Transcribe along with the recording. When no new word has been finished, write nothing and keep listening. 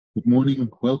Good morning.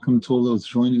 Welcome to all those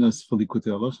joining us for Likutey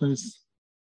Halakhos.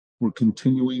 We're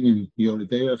continuing in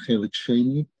Yoreh Chelik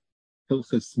Sheni,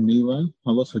 Hilkos Mila,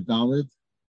 Halacha Daled,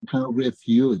 Paragraph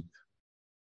Yud.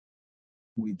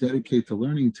 We dedicate the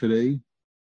learning today,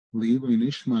 Leilui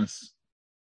Nishmas,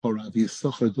 Rav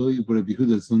Yisachar Doi Rabbi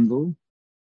Yehuda Zundel,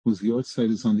 whose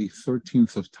yahrzeit is on the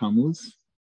 13th of Tammuz,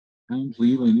 and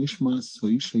Leilui Nishmas,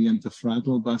 Hoisha Yem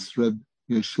Tefradel Bas Reb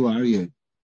Yeshua Aryeh,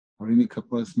 Arini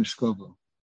Kapras Mishkova.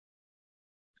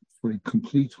 For a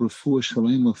complete refuah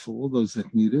shalema for all those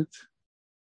that need it,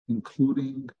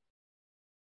 including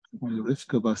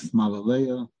Rivka bas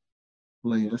Malaleya,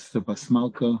 Leah Esther bas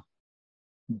Malka,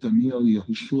 Daniel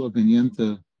Yehoshua ben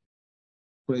Yenta,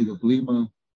 Freda Blima,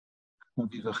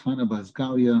 Aviva Chana bas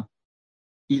Galia,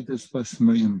 Edith bas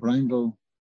Miriam Brindle,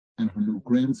 and her new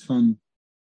grandson,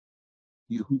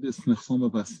 Yehudis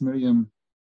Nechoma bas Miriam,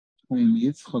 Chaim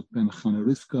Yitzchak ben Chana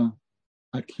Rivka,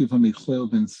 Akiva Michael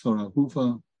ben Sora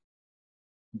Huva,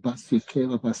 Bas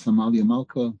Yekela bas Amalia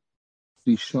Malka,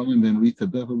 Shalom ben Rita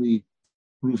Beverly,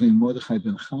 Ruven Mordechai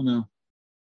ben Chana,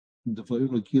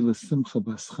 Devorah Gila Simcha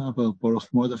bas Chava, Baruch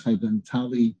Mordechai ben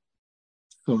Tali,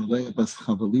 Sorleah bas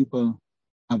Chavaliba,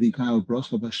 Abigail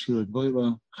Bracha bas Shira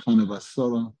Dvoira, Chana bas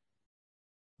Sora,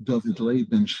 David Leib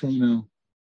ben Shena,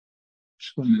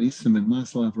 Shlomo Nisim ben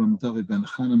Masla, Avram David ben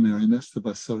Chana, Miriam Esther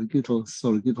bas Sora Gittel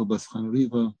bas Chana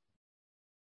Riva,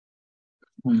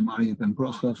 Maria ben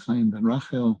Bracha, Chaim ben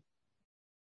Rachel,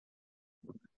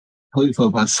 Hoiva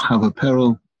bas Chava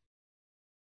Perel,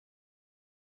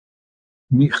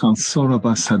 Michal Sora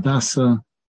bas Hadassah,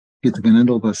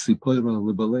 Gitgenendel bas Sipoira,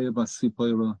 Libalea bas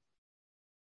Sipoira,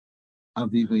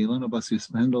 Aviva Ilana bas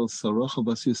Yispendel, Saracha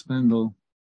bas Yispendel,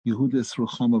 Yehudis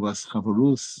Ruchama bas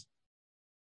Chavarus,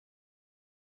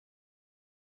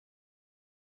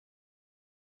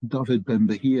 David ben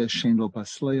Behia, Shendel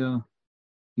bas Leah,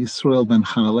 Yisrael ben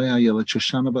Chanalea, Yelet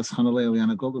Shoshana bas Chanalea,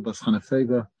 Liana Golda bas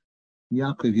Chanafega,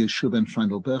 Yaakov Yeshua ben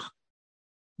Frendelbech,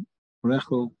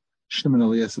 Rechel, Shimon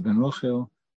Eliezer ben Rochel,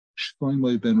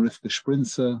 Shlomo ben Rivka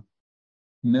Sprinza,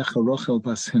 Necha Rochel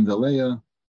bas Hindalea,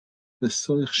 the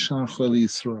Soich Shar Chol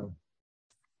Yisrael.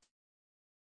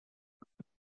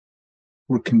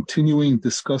 We're continuing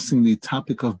discussing the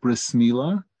topic of Bris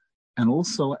Mila, and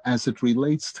also as it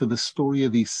relates to the story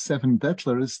of these 7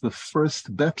 bettlers, the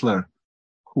first bettler,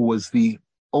 who was the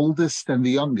oldest and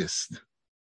the youngest.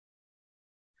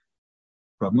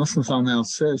 Rav Nosson Zal now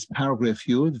says, paragraph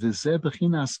Yud, V'zeh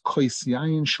b'chinas kois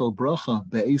yayin shel bracha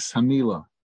be'eis hamila.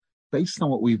 Based on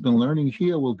what we've been learning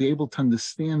here, we'll be able to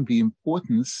understand the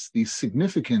importance, the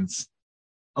significance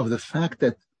of the fact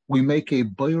that we make a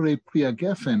boire priya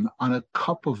gefen on a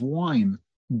cup of wine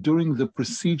during the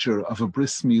procedure of a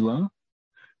bris milah.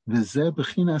 V'zeh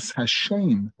b'chinas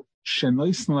hashem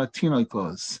shenoisn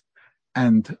latinoikos.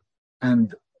 And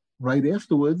right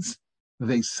afterwards,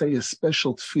 they say a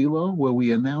special tefillah where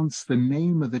we announce the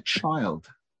name of the child,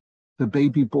 the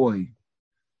baby boy.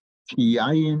 The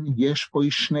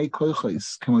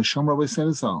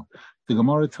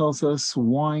Gemara tells us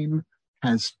wine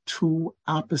has 2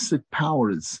 opposite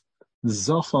powers.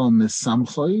 Zocha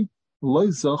misamchoi, lo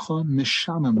zocha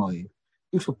mishamamoi.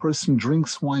 If a person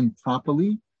drinks wine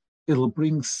properly, it'll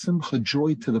bring simcha,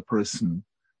 joy to the person.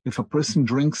 If a person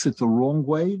drinks it the wrong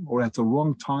way or at the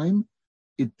wrong time,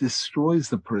 it destroys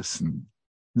the person.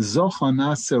 Zocha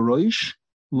nase roish,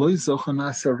 lo zocha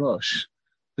nase rosh.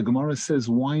 The Gemara says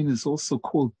wine is also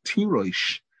called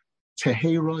tirosh,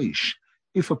 tehei roish.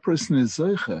 If a person is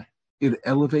zocha, it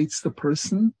elevates the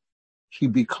person. He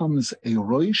becomes a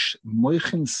roish,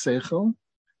 moichin sechel,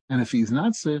 and if he's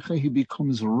not zocha, he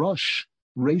becomes rosh.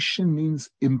 Reshin means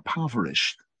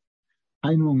impoverished. A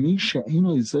person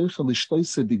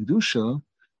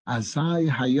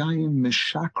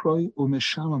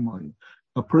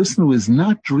who is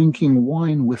not drinking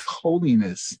wine with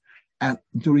holiness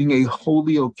during a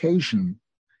holy occasion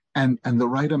and the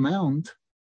right amount,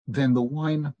 then the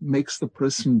wine makes the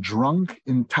person drunk,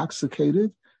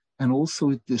 intoxicated, and also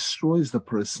it destroys the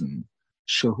person.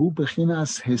 Shehu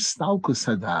bechinas histalkus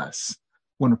hadas.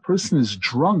 When a person is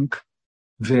drunk,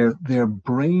 their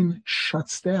brain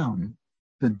shuts down.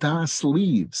 The das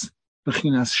leaves,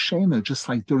 bechinas shena, just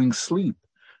like during sleep.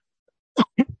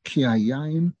 Ki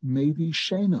hayayin maybe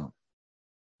shena,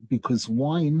 because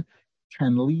wine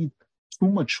can lead, too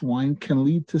much wine can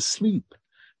lead to sleep.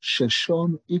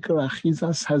 Sheshon ikar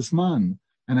achizas hazman,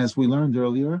 and as we learned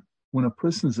earlier, when a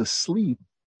person is asleep,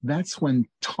 that's when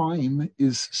time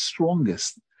is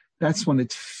strongest. That's when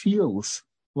it feels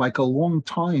like a long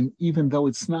time, even though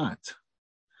it's not.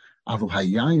 Aval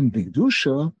hayayin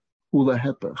bigdusha.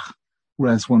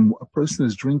 Whereas when a person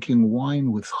is drinking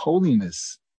wine with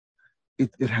holiness,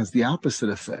 it has the opposite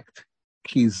effect.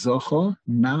 Ki zocha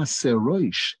nase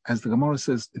roish. As the Gemara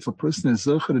says, if a person is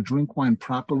zocha to drink wine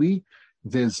properly,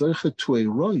 they're zocha to a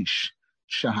roish.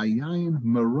 Shahayayin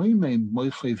meroimein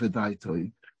moichei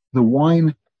v'daitoi. The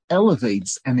wine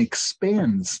elevates and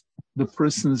expands the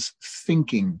person's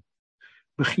thinking.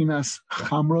 Bechinas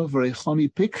chamra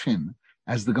v'reichoni pikhin.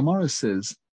 As the Gemara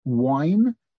says,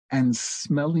 wine and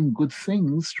smelling good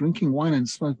things, drinking wine and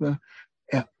smelling,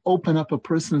 open up a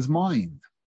person's mind.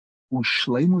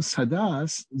 Ushleimus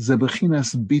hadas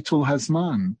zebechinas bitul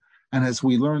hazman. And as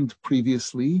we learned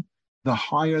previously, the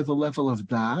higher the level of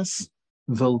das,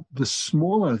 the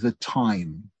smaller the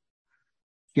time.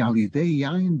 Yalidei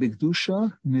yain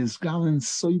bigdusha nizgalin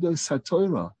soidos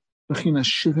haTorah bechinas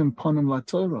shivim ponim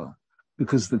laTorah.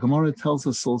 Because the Gemara tells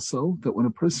us also that when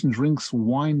a person drinks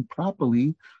wine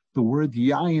properly, the word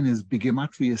yain is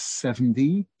bigematria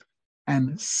 70,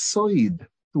 and soid,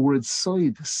 the word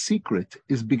soid, secret,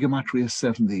 is bigematria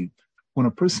 70. When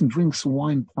a person drinks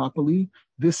wine properly,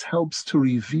 this helps to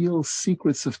reveal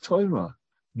secrets of Torah,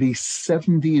 the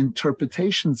 70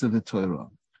 interpretations of the Torah.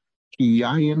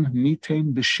 Yayin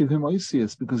nitain b'shivim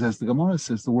oisius, because as the Gemara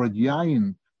says, the word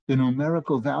yayin, the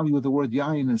numerical value of the word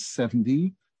yayin is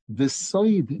 70. The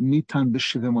soid nitan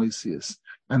b'shivim oisius,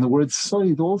 and the word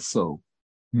soid also,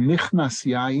 nichnas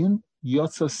yayin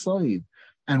yotza soid.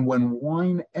 And when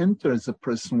wine enters a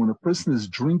person, when a person is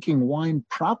drinking wine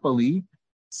properly,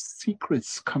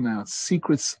 secrets come out,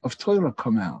 secrets of Torah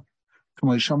come out.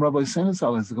 As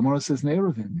the Gemara says in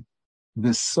Eruvin, the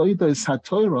soida is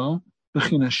haTorah,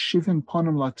 b'china shivim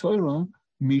ponim laTorah,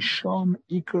 misham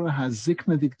ikar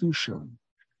hazikna dikdusha.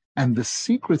 And the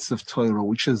secrets of Torah,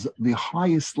 which is the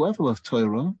highest level of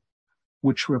Torah,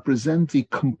 which represent the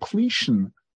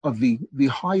completion of the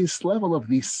highest level of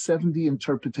these 70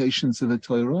 interpretations of the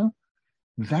Torah,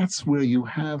 that's where you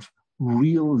have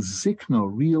real zikna,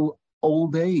 real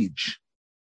old age.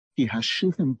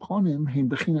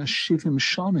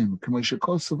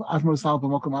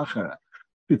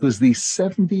 Because these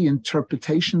 70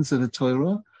 interpretations of the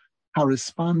Torah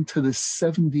correspond to the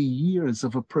 70 years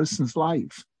of a person's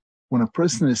life. When a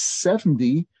person is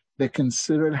 70, they're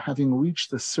considered having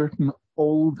reached a certain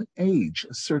old age,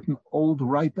 a certain old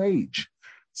ripe age.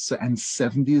 So, and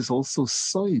 70 is also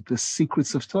soid, the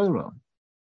secrets of Torah.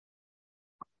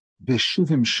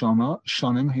 B'shivim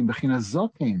shanim heim b'chinas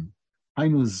zokein.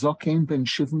 Hainu zokein ben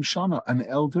shivim shana, an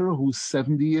elder who's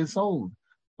 70 years old.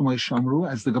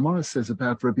 As the Gemara says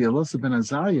about Rabbi Elazar ben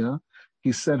Azariah,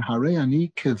 he said, Harei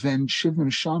ani keven shivim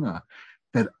shana,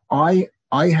 that I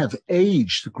have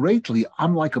aged greatly.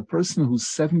 I'm like a person who's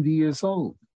 70 years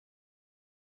old.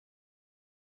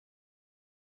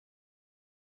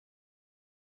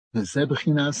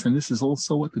 And this is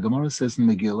also what the Gemara says in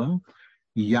Megillah,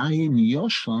 Yain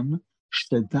Yoshon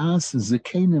Shtedas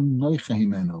Zekenim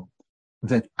Noichahimenu,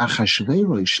 that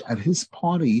Achashverosh at his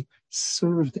party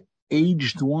served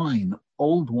aged wine,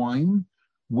 old wine,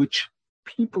 which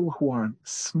people who are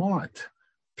smart,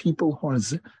 people who are,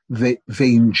 they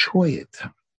enjoy it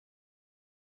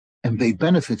and they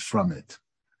benefit from it.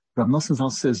 Rav Nosson Zal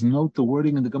says, note the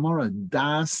wording in the Gemara,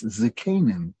 Das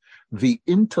Zekenim, the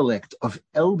intellect of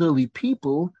elderly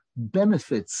people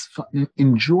benefits,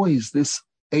 enjoys this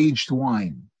aged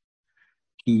wine.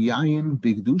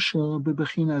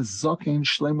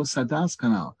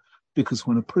 Because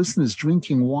when a person is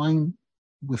drinking wine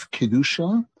with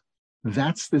kedusha,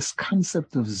 that's this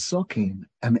concept of zokin,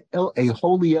 a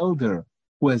holy elder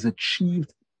who has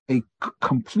achieved a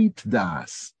complete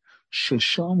das,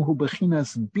 shesham hu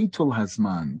bechinas bitul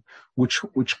hazman, which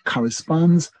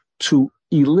corresponds to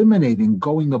eliminating,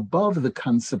 going above the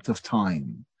concept of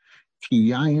time.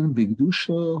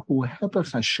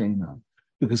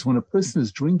 Because when a person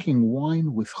is drinking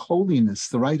wine with holiness,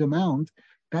 the right amount,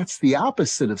 that's the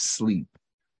opposite of sleep.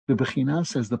 The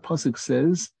Bechinas, as the pasuk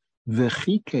says,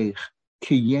 "V'chikech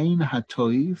kiyein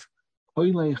hatoiv,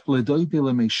 hoylech ledoide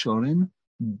lemeshorin,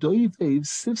 doivev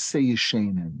sivsei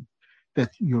yeshenim."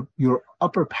 That your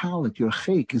upper palate, your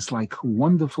chek, is like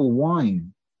wonderful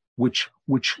wine, which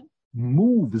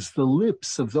moves the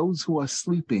lips of those who are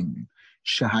sleeping.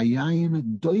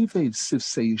 Shahayayin doivev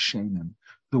sivsei yeshenim.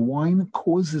 The wine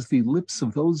causes the lips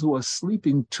of those who are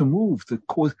sleeping to move,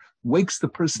 wakes the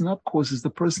person up, causes the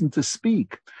person to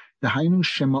speak.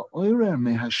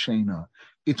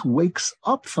 It wakes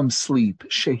up from sleep.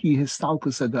 Shehi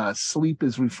histalkus hadas. Sleep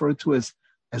is referred to as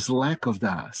lack of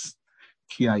das.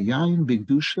 Because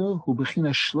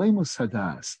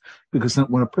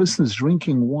when a person is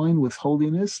drinking wine with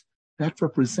holiness, that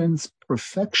represents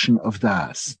perfection of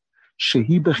das.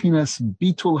 Shehi bechinas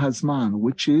bitul hazman,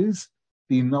 which is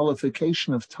the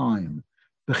nullification of time.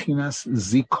 Bechinas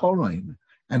zikoron.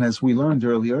 And as we learned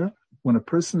earlier, when a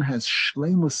person has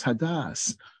shleimus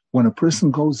hadas, when a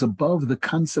person goes above the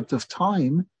concept of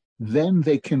time, then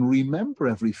they can remember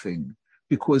everything.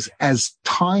 Because as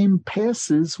time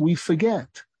passes, we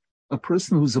forget. A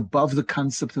person who's above the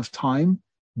concept of time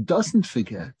doesn't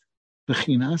forget.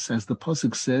 Bechinas, as the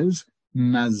pasuk says,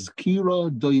 nazkira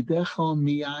doidecha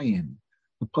miyayin.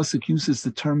 The pasuk uses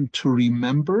the term to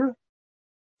remember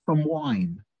from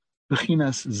wine.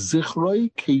 Bechinas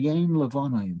zichroi keyein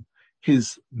levanaim.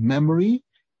 His memory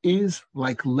is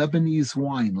like Lebanese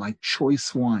wine, like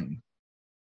choice wine.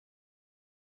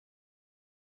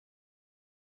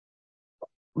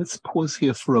 Let's pause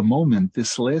here for a moment.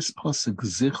 This last pasuk,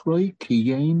 zichroi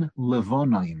keyein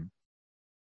levanaim.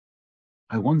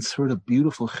 I once heard a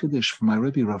beautiful chiddush from my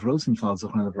Rebbe Rav Rosenthal,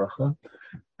 Zochron Livracha,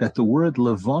 that the word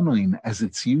levanaim, as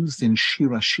it's used in Shir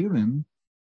Hashirim,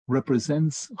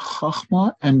 represents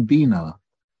chachma and bina.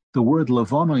 The word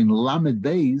levanaim, lamed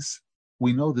beis,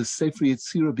 we know the Sefer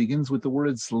Yetzirah begins with the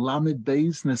words lamed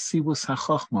beis nesivus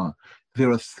hachachma.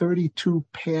 There are 32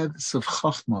 paths of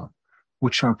chachma,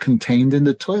 which are contained in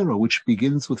the Torah, which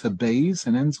begins with a beis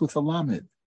and ends with a lamed.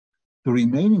 The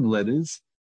remaining letters,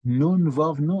 nun,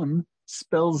 vav, nun,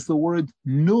 spells the word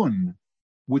nun,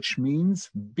 which means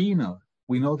bina.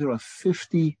 We know there are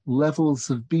 50 levels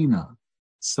of bina.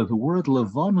 So the word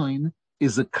levanaim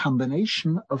is a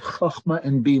combination of chachma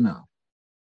and bina.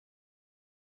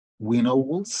 We know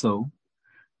also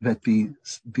that the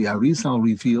Arizal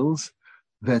reveals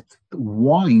that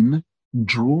wine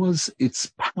draws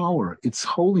its power, its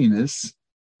holiness.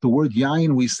 The word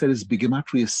yain, we said, is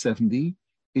Bigematria 70.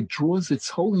 It draws its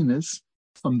holiness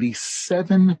from the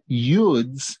 7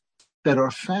 yuds that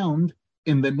are found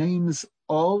in the names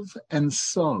of and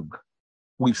sog.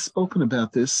 We've spoken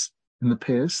about this in the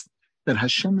past, that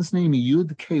Hashem's name,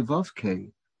 Yud Ke Vav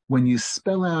Ke, when you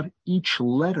spell out each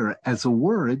letter as a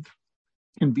word,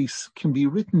 can be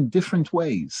written different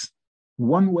ways.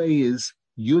 One way is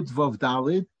Yud Vav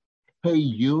Dalid, Hey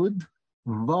Yud,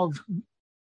 Vav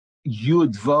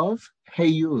Yud Vav,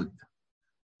 Hey Yud.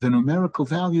 The numerical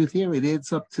value there, it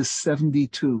adds up to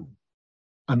 72.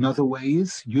 Another way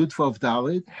is Yud Vav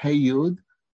Dalid, Hey Yud,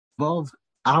 Vav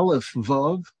Aleph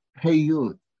Vav, Hey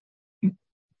Yud.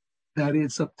 That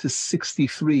adds up to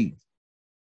 63.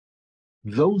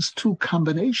 Those two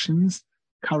combinations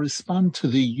correspond to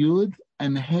the Yud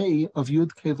and Hey of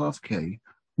Yud Ke Vav Ke,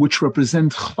 which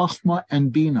represent Chachma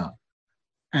and Bina.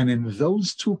 And in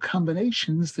those two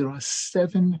combinations, there are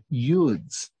 7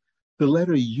 Yuds. The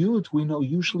letter Yud, we know,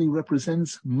 usually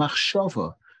represents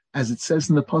Machshava, as it says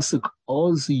in the pasuk,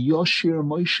 Oz Yoshir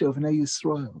Moshe of Bnei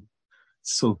Yisrael.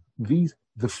 So the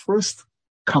first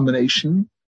combination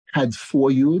had 4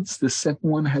 Yuds, the second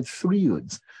one had 3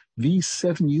 Yuds. These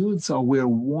 7 Yuds are where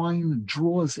wine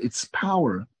draws its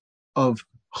power of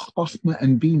Chochmah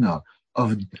and Bina,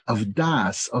 of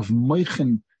Das, of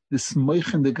Moichen, this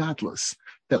Moichen the Gadlus,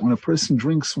 that when a person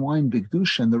drinks wine,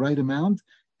 Bigdusha, in the right amount,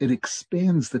 it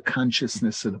expands the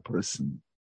consciousness of the person.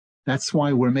 That's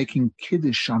why we're making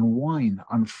Kiddush on wine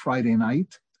on Friday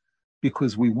night,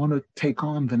 because we want to take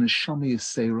on the Neshama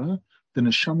Yisera. The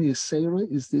Neshama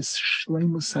Yisera is this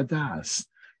Shleimus Hadas,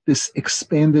 this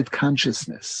expanded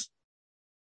consciousness.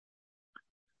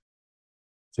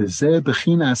 And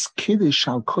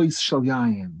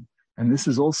this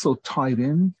is also tied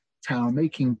in to our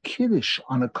making Kiddush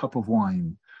on a cup of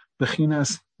wine.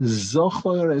 Bechinas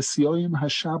zocher es yoyim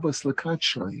hashabbos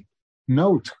lekatshrei.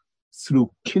 Note,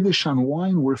 through Kiddush on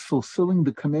wine, we're fulfilling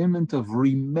the commandment of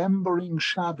remembering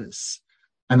Shabbos.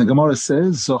 And the Gemara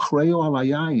says, Zochreo al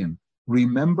hayayin,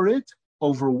 remember it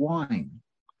over wine.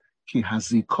 Ki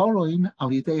hazikoron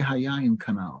al yidei hayayin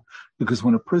kanal. Because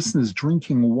when a person is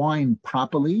drinking wine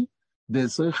properly,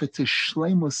 there's zocher to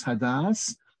shleimus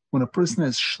hadas. When a person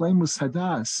has shleimus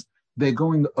hadas, they're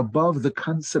going above the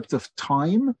concept of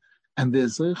time, and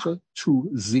there's zocher to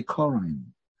zikoron.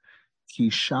 Ki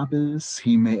Shabbos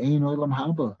hi me'ein olam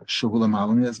haba shehulam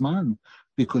alam yazman,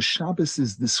 because Shabbos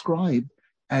is described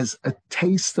as a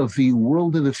taste of the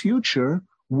world of the future,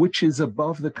 which is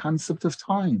above the concept of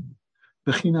time.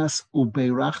 Bechinas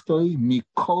ubeirachtoi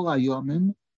mikol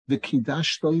hayomim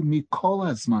v'kidashtoi mikol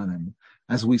hazmanim,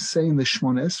 as we say in the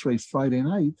Shmona Esrei Friday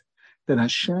night, that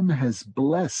Hashem has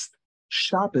blessed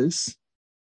Shabbos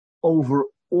over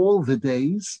all the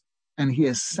days, and He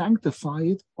has sanctified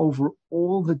it over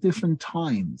all the different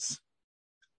times.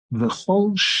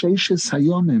 V'chol sheishes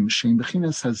hayomim shein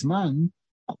bechinas hazman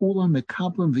kula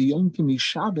mekablim v'yonkim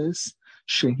mishabbos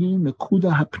shehi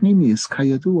nekuda hapnimis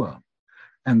kayadua.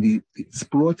 And it's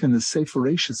brought in the Sefer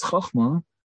Reishis Chachma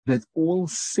that all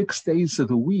 6 days of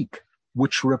the week,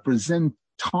 which represent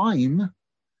time,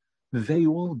 they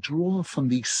all draw from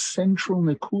the central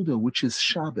Nekuda, which is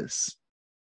Shabbos.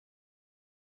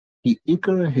 The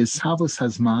Ikar Hisavos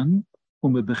Hazman,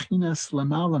 Umebechinas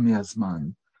Lamala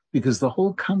Me'azman, because the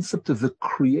whole concept of the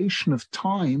creation of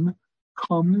time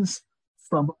comes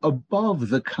from above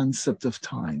the concept of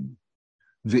time.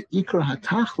 The Ikar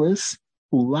HaTachlis,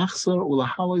 Ulachzor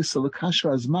Ulahalois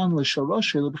Lekasher Azman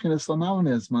Lesharoshe Lebechinas Lamala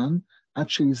Me'azman,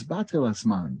 Ache Yizbatel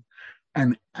Azman.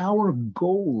 And our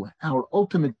goal, our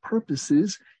ultimate purpose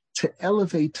is to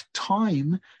elevate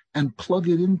time and plug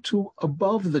it into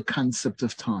above the concept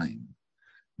of time.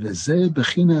 And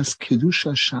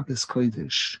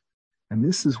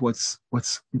this is what's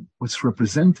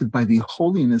represented by the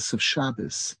holiness of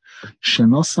Shabbos.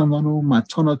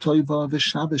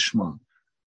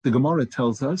 The Gemara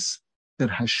tells us that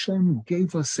Hashem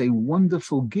gave us a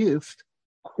wonderful gift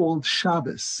called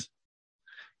Shabbos.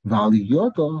 And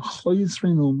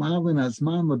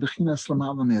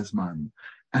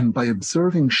by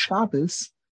observing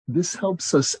Shabbos, this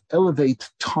helps us elevate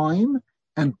time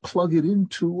and plug it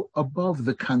into above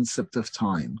the concept of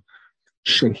time.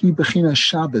 Shehi Bechina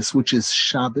Shabbos, which is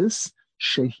Shabbos,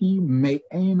 Shehi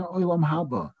Me'ein Olam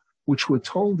Haba, which we're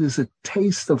told is a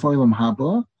taste of Olam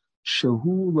Haba,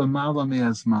 Shehu Lamala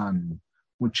Me'azman,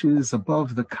 which is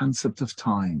above the concept of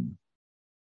time.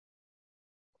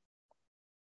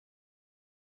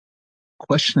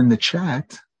 Question in the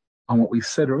chat on what we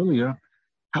said earlier: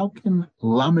 how can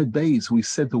Lamed Beis, we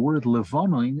said the word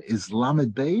Levonoin is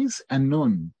Lamed Beis and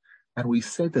Nun, and we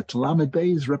said that Lamed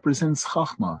Beis represents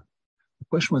Chachma. The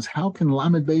question was, how can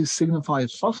Lamed Beis signify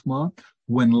Chachma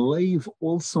when Lev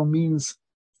also means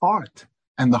heart,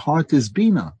 and the heart is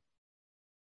Bina?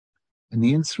 And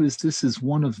the answer is, this is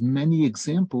one of many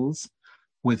examples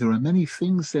where there are many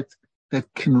things that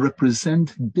can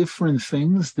represent different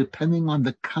things depending on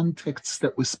the context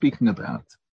that we're speaking about.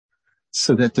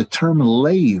 So that the term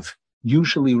Lev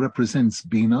usually represents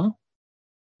Bina,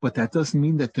 but that doesn't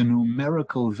mean that the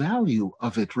numerical value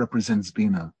of it represents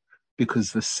Bina,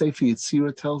 because the Sefer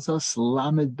Yetzirah tells us,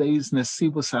 Lamed Beis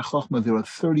Nesivos HaChochma, there are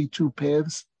 32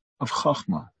 paths of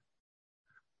Chochma.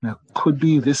 Now, could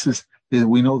be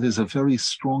we know there's a very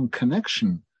strong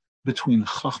connection between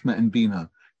Chochma and Bina.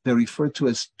 They're referred to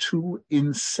as two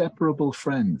inseparable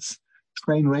friends,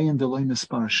 Train Rei and Deloi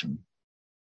Misparshin.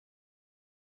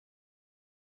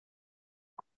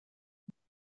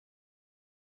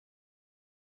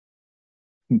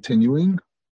 Continuing,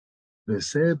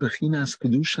 V'zeh bechinas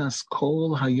kedushas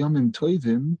kol hayomim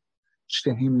toivim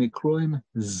shtehim nikroim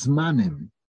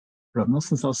zmanim. Rav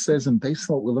Nosson Zal says, and based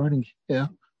on what we're learning here,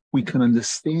 we can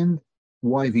understand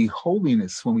why the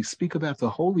holiness, when we speak about the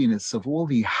holiness of all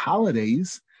the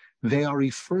holidays, they are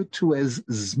referred to as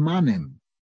zmanim.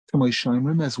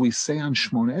 As we say on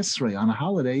Shmon Esrei, on a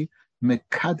holiday,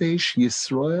 Mekadesh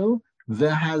Yisrael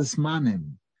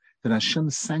v'hazmanim, that Hashem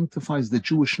sanctifies the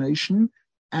Jewish nation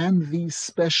and these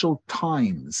special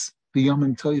times, the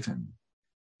Yomim Tovim.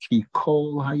 Ki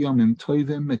kol hayomim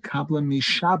tovim mekablim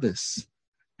mishabbos,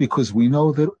 because we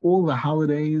know that all the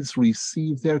holidays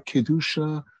receive their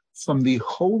kedusha from the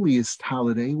holiest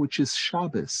holiday, which is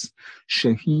Shabbos.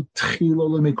 Shehi tchilo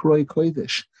lemikroi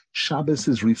kodesh. Shabbos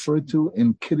is referred to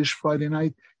in Kiddush Friday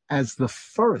night as the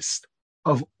first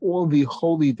of all the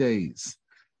holy days.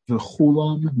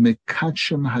 V'chulam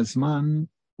mekatshim hazman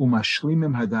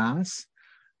umashlimim hadas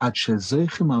ad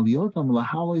shezeichim al yotam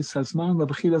lahalois hazman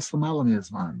lebechilas lamalam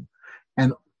hazman.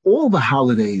 And all the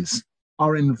holidays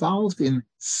are involved in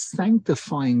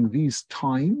sanctifying these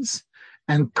times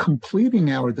and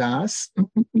completing our das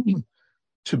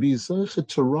to be zeicha,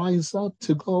 to rise up,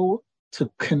 to go, to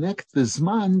connect the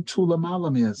Zman to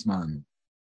Lamala Me'azman.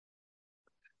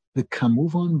 The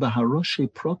Kamuvon Baharoshe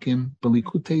Prokim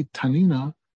Likutey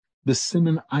Tanina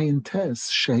B'Simen Ayin Tes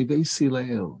Shehevei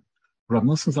Sileel. Rav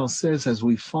Nosson Zal says, as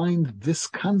we find this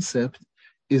concept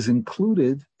is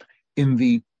included in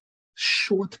the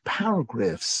short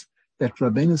paragraphs that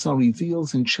Rabbeinu Zal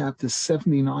reveals in chapter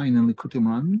 79 in Likutey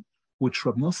Moharan, which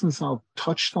Rav Nosson Zal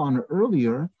touched on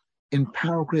earlier in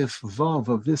paragraph Vav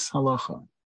of this halacha.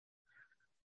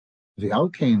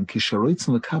 V'alkein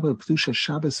kisharoitzin lekabel kedusha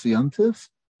Shabbos v'yantiv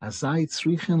azai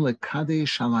tzrichen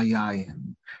lekadesh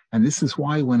alayayim. And this is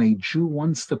why when a Jew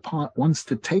wants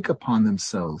to take upon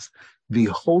themselves the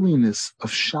holiness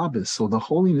of Shabbos or the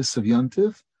holiness of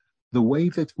Yantiv, the way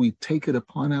that we take it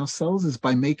upon ourselves is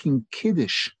by making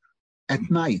Kiddush at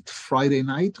night, Friday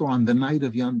night, or on the night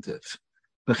of Yantiv.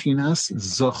 Bechinas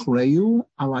zochreu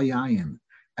alayayim.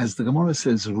 As the Gemara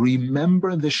says,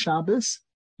 remember the Shabbos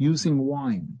using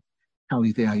wine.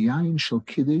 Kalidei hayayin shel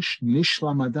Kiddush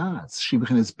nishlam hadas. She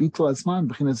bechinas bittul azman,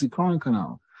 bechinas zikaron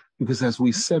kanal. Because as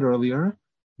we said earlier,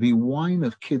 the wine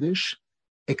of Kiddush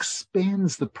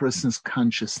expands the person's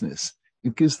consciousness.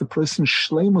 It gives the person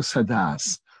shleimus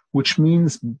hadas, which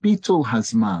means bitul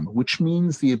hazman, which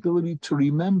means the ability to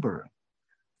remember.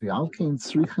 And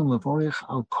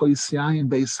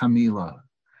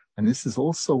this is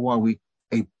also why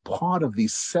a part of the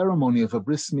ceremony of a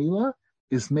bris milah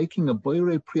is making a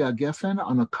boire priya gefen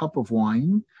on a cup of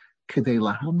wine, kedei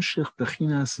lahamshich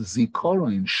bechinas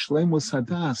zikoron shleimus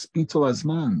hadas bitul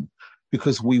hazman,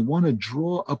 because we want to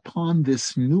draw upon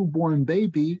this newborn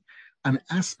baby an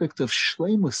aspect of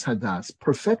shleimus hadas,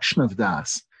 perfection of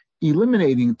das,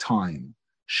 eliminating time.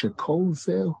 Shekol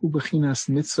zeh hu bechinas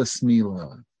mitzvahs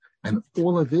milah. And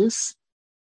all of this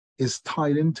is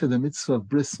tied into the mitzvah of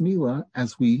bris milah,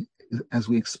 as we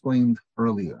explained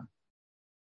earlier.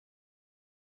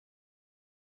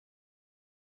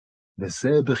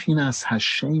 V'zeh bechinas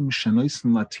Hashem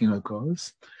shenoisen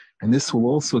latinokos, and this will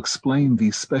also explain the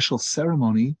special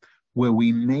ceremony where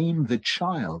we name the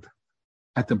child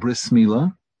at the bris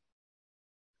milah.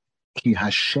 Ki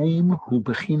Hashem hu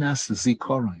bechinas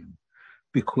zikoron,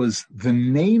 because the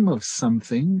name of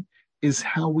something is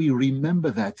how we remember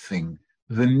that thing.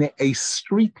 A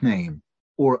street name,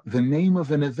 or the name of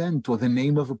an event, or the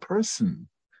name of a person.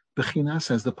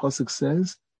 Bechinas, as the pasuk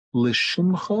says,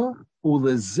 l'shimcha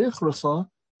u'lezichrecha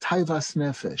taivas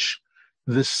nefesh.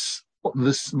 This,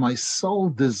 my soul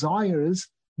desires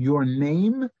your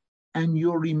name and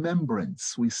your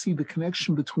remembrance. We see the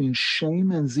connection between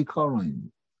shame and zikaron.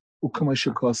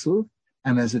 U'kamashikosu,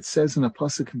 and as it says in a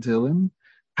pasuk in Tehillim,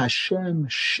 Hashem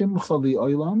shimcha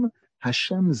li'olam,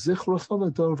 Hashem zichrocha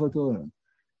l'dor v'dor.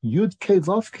 Yud Kei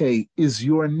Vav Kei is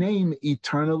your name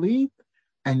eternally,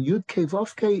 and Yud Kei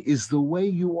Vav Kei is the way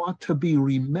you ought to be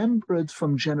remembered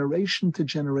from generation to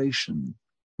generation.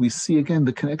 We see again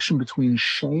the connection between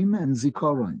shame and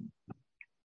zikaron.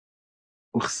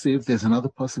 Uchsiv, there's another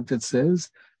pasuk that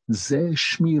says, Zeh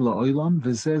shmi la'olam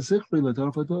v'zeh zichri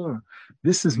l'dor v'dor.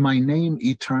 This is my name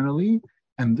eternally,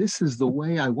 and this is the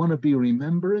way I want to be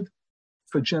remembered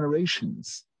for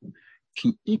generations.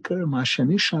 Ki ikar ma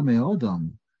shenisha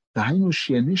me'odam, dahainu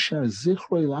shenisha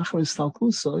zichroi lachar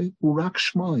istalkusoi urak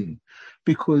shmoi.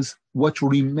 Because what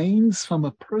remains from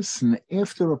a person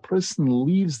after a person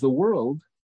leaves the world,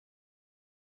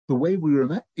 the way we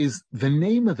remember is the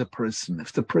name of the person.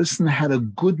 If the person had a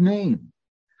good name,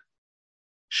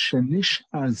 shenisha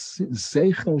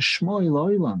zecher shmoi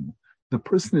lo'ilam, the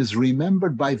person is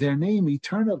remembered by their name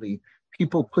eternally.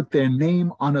 People put their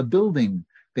name on a building.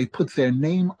 They put their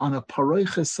name on a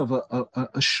paroiches of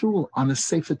a shul, on a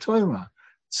sefer Torah,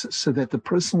 so that the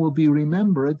person will be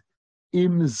remembered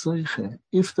im zoiche.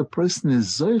 If the person is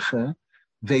zoiche,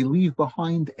 they leave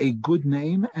behind a good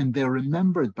name and they're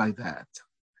remembered by that.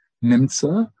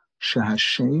 Nimtza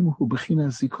shehashem hu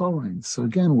bechinas zikaron. So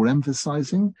again, we're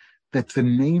emphasizing that the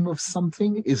name of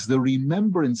something is the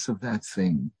remembrance of that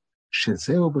thing.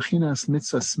 Shezeo bechinas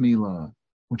mitzvahs milah,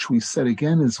 which we said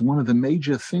again is one of the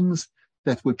major things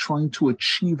that we're trying to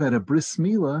achieve at a bris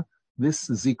milah, this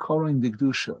zikaron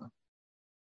d'kedusha.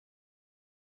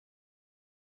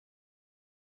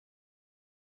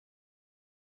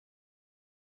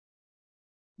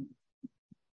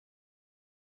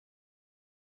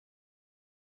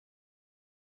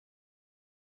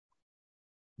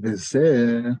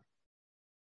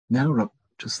 Now,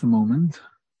 just a moment.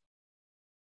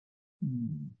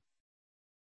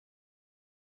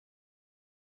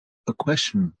 A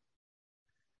question.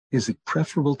 Is it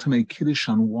preferable to make kiddush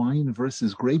on wine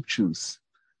versus grape juice?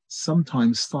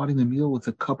 Sometimes starting a meal with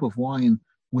a cup of wine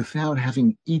without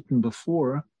having eaten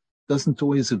before doesn't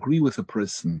always agree with a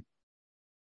person.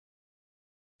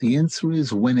 The answer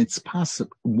is when it's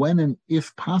possible, when and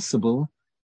if possible,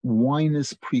 wine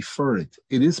is preferred.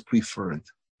 It is preferred.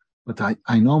 But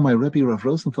I know my Rebbe Rav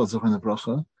Rosenfeld Zohar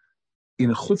Bracha,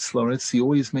 in Chutz La'aretz, he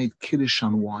always made kiddush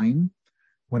on wine.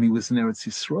 When he was in Eretz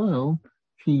Yisrael,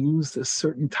 he used a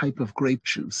certain type of grape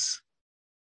juice.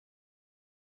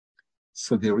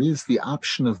 So there is the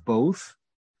option of both.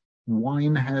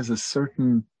 Wine has a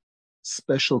certain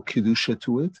special kedusha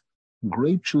to it.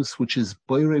 Grape juice, which is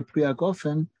boire priya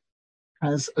gofen,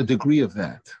 has a degree of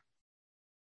that.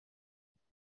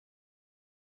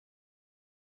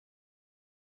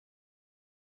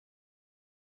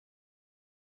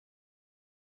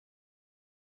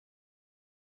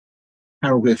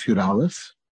 Paragraph Yud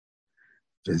Aleph.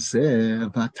 Rav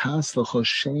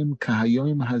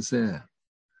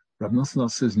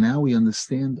Nosson says, now we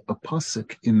understand a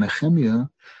pasuk in Nehemiah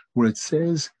where it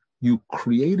says, you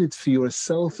created for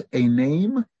yourself a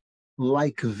name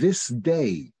like this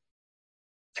day.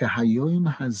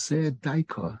 Kahayoim hazeh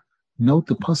daika. Note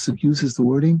the pasuk uses the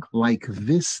wording like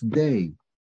this day.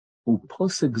 And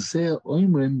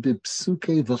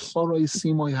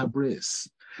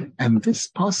this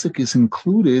pasuk is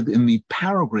included in the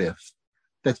paragraph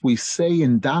that we say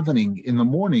in davening in the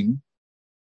morning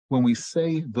when we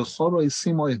say v'choroi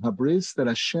simoy habris, that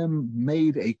Hashem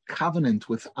made a covenant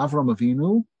with Avram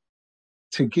Avinu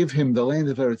to give him the land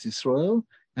of Eretz Yisrael.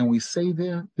 And we say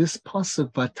there, this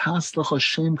pasuk, Vatas l'cha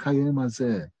Shem kayom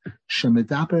hazeh,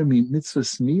 shemedaber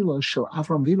mitzvahs Mila shel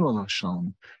Avram Avinu al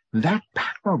Hashem. That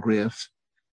paragraph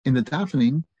in the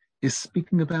davening is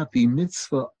speaking about the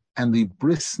mitzvah and the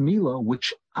bris Mila,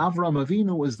 which Avram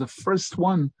Avinu was the first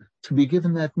one to be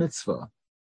given that mitzvah.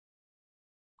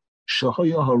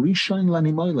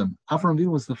 Avram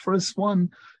Avinu was the first one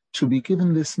to be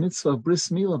given this mitzvah of bris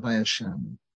Mila by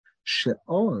Hashem.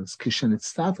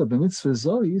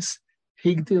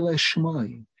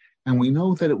 And we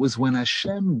know that it was when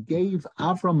Hashem gave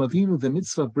Avram Avinu the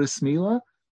mitzvah of bris Mila,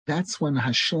 that's when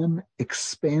Hashem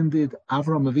expanded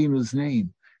Avram Avinu's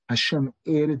name. Hashem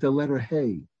added the letter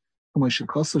Hey.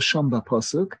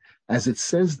 As it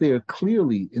says there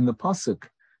clearly in the pasuk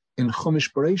in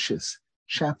Chumash Bereshis,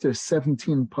 chapter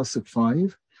 17, pasuk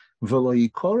 5, V'lo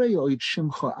yikorei oid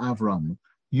shimcha Avram.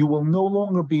 You will no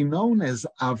longer be known as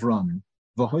Avram.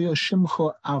 V'hoya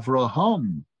shimcha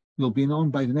Avraham. You'll be known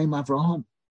by the name Avraham.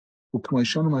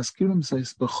 Uk'mayshanu maskirim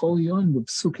says b'chol yon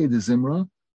v'psuke de zimra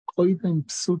koydem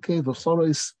psuke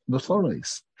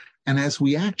v'chorois. And as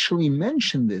we actually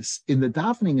mention this in the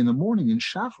davening in the morning in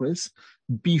Shachris,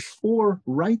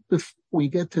 right before we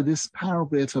get to this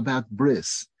paragraph about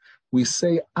bris, we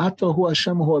say Ata hu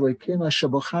Hashem hu Elokeinu asher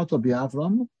b'charta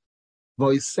b'Avram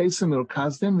v'oiseisim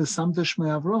merkazdem v'samta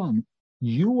shmei Avram.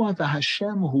 You are the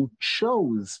Hashem who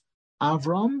chose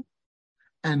Avram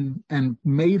and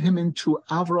made him into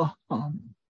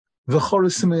Avraham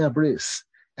v'chorosimei bris.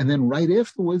 And then right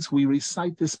afterwards we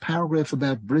recite this paragraph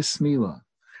about bris Mila.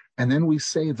 And then we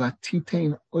say,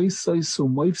 Vatitein oisoisu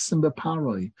moifsim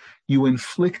beparoi. You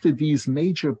inflicted these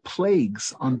major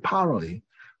plagues on Paroi.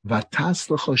 Vatas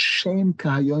l'cho shem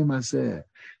k'hayoim hazeh.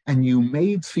 And you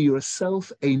made for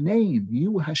yourself a name.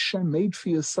 You, Hashem, made for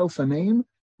yourself a name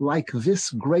like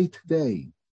this great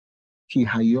day. Ki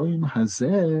hayoim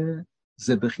hazeh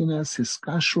ze bechinas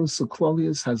hiskashrus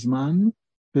uklolius hazman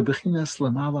bebechinas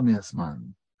lamala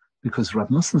me'azman. Because Rav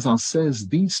Nosson Zal says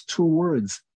these two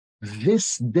words,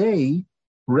 this day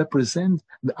this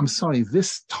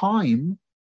time,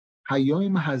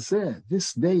 Hayoim Hazeh,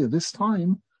 this day or this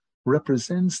time,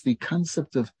 represents the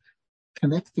concept of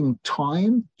connecting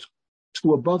time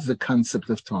to above the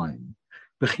concept of time.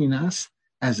 Bechinas,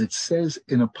 as it says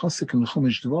in a pasuk in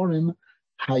Chumash Dvarim,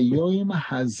 Hayoim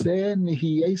Hazeh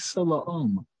Nihiyesa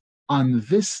La'om. On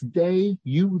this day,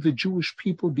 you, the Jewish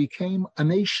people, became a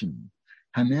nation.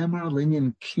 Hanemar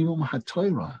Linyan Kiyum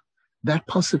HaTorah. That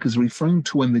pasuk is referring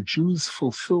to when the Jews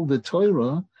fulfill the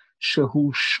Torah,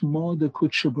 Shehu Shmo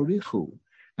Dekutche Barichu.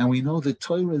 And we know the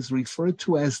Torah is referred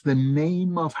to as the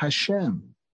name of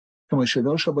Hashem. As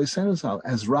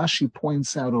Rashi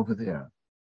points out over there.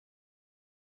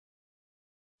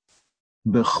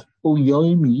 When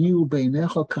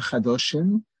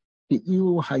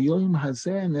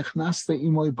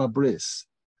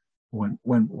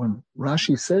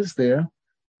Rashi says there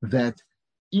that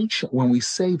when we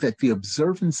say that the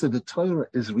observance of the Torah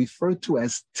is referred to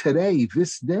as today,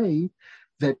 this day,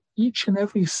 that each and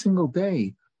every single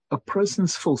day, a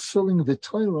person's fulfilling the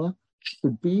Torah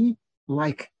should be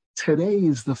like today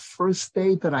is the first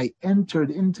day that I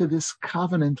entered into this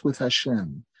covenant with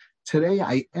Hashem. Today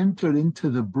I entered into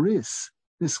the bris,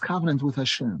 this covenant with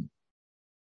Hashem.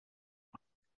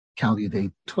 Kal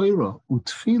yidei Torah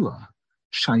utfila,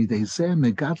 shayidei zeh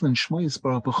megadlen shmo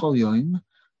yisbarach b'chol yom.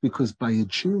 Because by a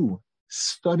Jew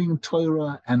studying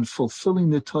Torah and fulfilling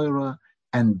the Torah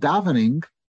and davening,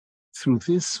 through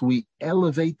this we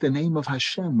elevate the name of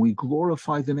Hashem, we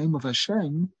glorify the name of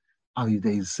Hashem.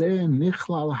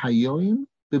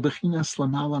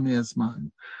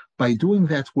 By doing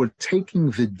that, we're taking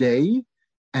the day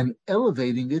and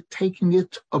elevating it, taking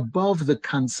it above the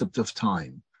concept of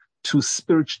time, to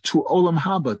Olam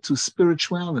Haba, to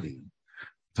spirituality.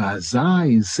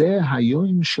 V'azai zeh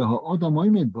hayoim sheha'odam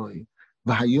oimed boi,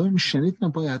 v'hayoim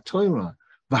shenitna boi ha'toira,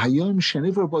 v'hayoim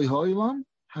shenivra boi ha'olam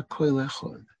ha'koil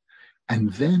echod.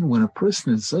 And then when a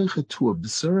person is zeicha to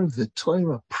observe the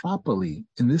Torah properly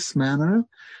in this manner,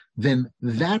 then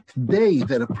that day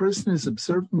that a person is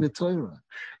observing the Torah,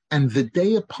 and the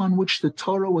day upon which the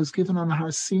Torah was given on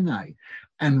Har Sinai,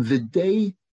 and the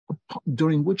day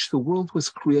during which the world was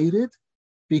created,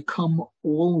 become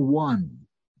all one.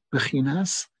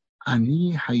 Bechinas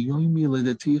ani hayoim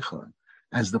yiledaticha.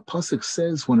 As the pasuk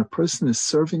says, when a person is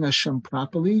serving Hashem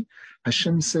properly,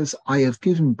 Hashem says, "I have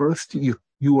given birth to you.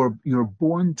 You're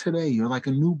born today. You're like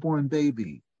a newborn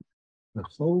baby." And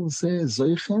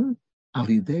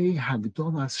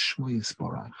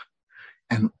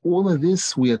all of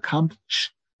this we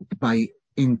accomplish by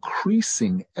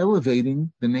increasing,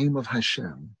 elevating the name of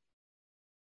Hashem.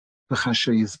 Rav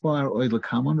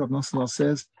Nosson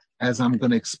says, as I'm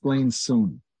going to explain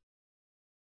soon.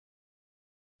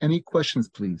 Any questions,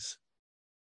 please?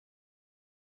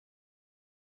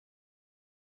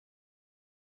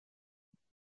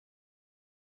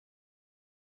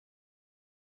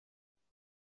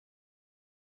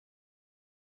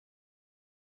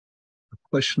 A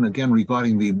question again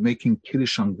regarding the making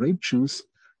kiddush on grape juice.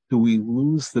 Do we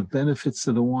lose the benefits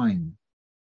of the wine?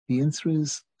 The answer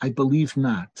is, I believe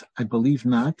not. I believe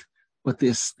not, but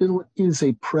there still is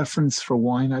a preference for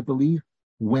wine, I believe,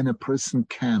 when a person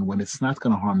can, when it's not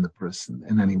going to harm the person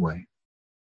in any way.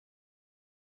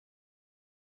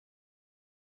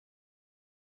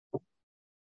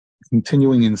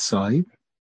 Continuing inside,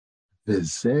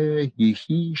 V'zeh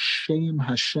yihi shem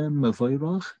Hashem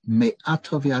mevoirach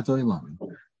me'ata v'adolam.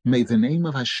 May the name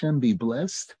of Hashem be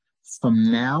blessed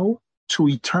from now to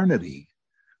eternity.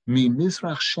 Mi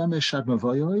mizrach shemesh ad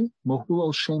mavoyoi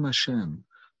mohul shem Hashem.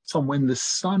 From when the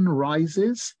sun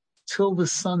rises till the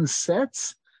sun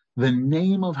sets, the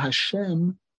name of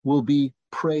Hashem will be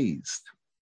praised.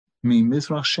 Mi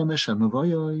mizrach shemesh ad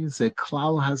mavoyoi ze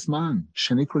klal hazman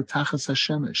shenikra tachas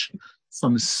hashemesh.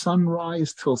 From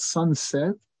sunrise till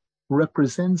sunset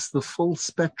represents the full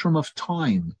spectrum of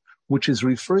time, which is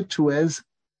referred to as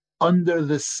under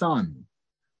the sun.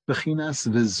 Bechinas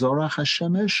v'zorach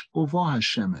hashemesh uva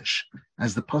hashemesh,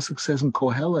 as the pasuk says in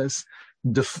Koheles,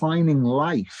 defining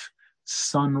life: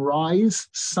 sunrise,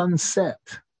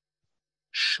 sunset.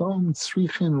 Shom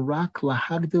tzrichin rak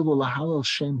lahagdil u'lahalal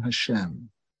shem Hashem.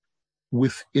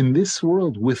 In this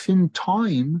world, within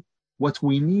time, what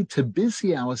we need to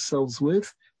busy ourselves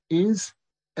with is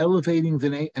elevating the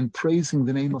name and praising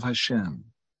the name of Hashem.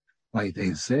 And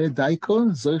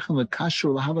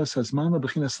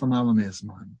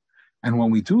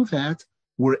when we do that,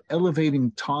 we're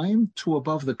elevating time to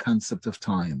above the concept of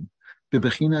time. That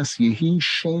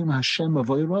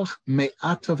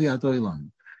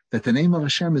the name of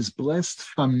Hashem is blessed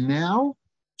from now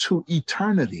to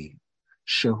eternity.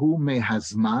 Shehu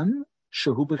mehazman,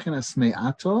 shehu bechinas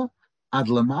me'ato, ad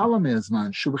lamala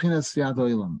me'azman, shehu bechinas yad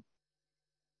olam.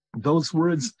 Those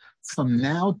words, from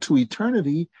now to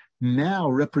eternity, now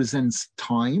represents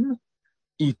time.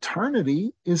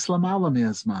 Eternity is lamala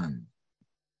me'azman.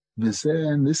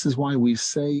 And this is why we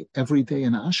say every day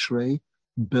in Ashrei,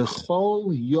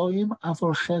 Bechol yoim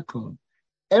avorcheko.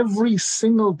 Every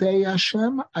single day,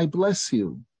 Hashem, I bless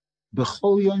you.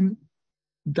 Bechol yoim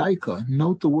daika.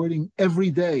 Note the wording,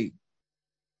 every day.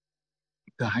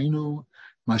 Dahainu,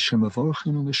 mashem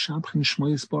avorchenu v'shabchin shmo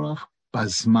yisborach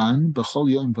bazman bechol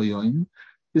yoim v'yoim.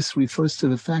 This refers to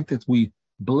the fact that we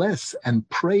bless and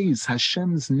praise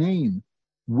Hashem's name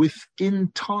within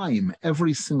time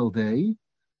every single day.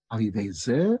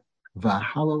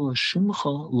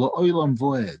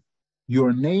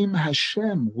 Your name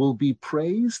Hashem will be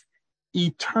praised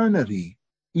eternally.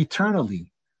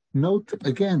 Note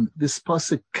again this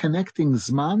pasuk connecting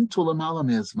Zman to Lamala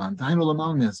Me'ezman. Dainu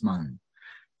Lamala Me'ezman.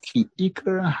 Ki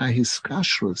ikar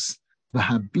hahiskashrus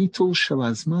v'habitul shel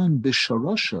hazman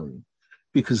b'sharoshay.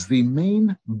 Because the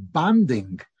main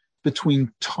bonding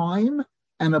between time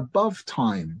and above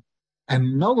time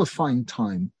and nullifying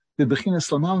time, the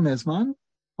Bechinas Lamal Nezman,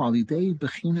 Walidei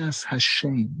Bechinas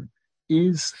Hashem,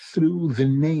 is through the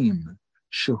name,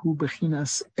 Shehu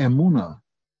Bechinas Emuna,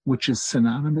 which is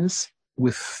synonymous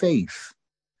with faith.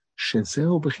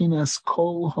 Shezeo Bechinas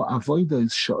Kol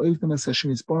Ha'avodos She'oivim Es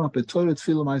Hashem Yisborach B'Torah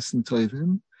Tefillah Ma'asim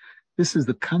Tovim. This is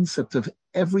the concept of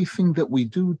everything that we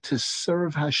do to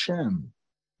serve Hashem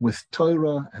with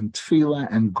Torah and Tefillah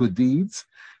and good deeds.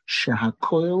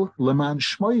 Shehakoil Leman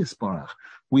Shmo Yisborach.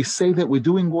 We say that we're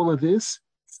doing all of this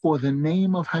for the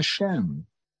name of Hashem,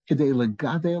 in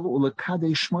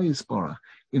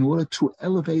order to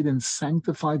elevate and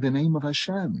sanctify the name of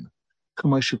Hashem.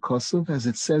 As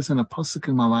it says in a pasuk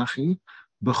in Malachi,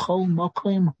 B'chol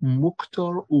mokim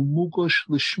muktor umugosh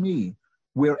l'shmi.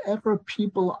 Wherever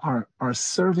people are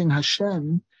serving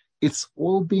Hashem, it's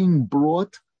all being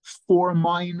brought for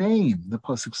my name. The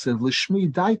pasuk says l'shmi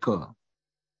daika.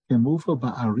 Kemuva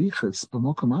ba'arichas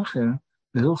b'mokum acher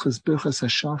the Hilkos birchas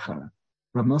hashachar.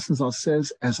 Rav Nosson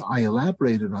says, as I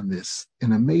elaborated on this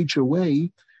in a major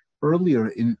way earlier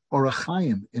in Orach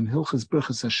Chaim, in Hilkos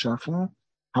birchas hashachar,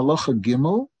 Halacha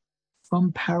Gimel,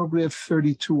 from paragraph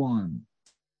 32 on.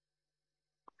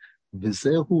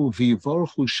 V'zehu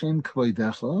v'yivorchu shem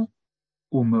kvodecha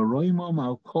u'meroimam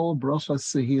al kol bracha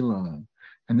sehila.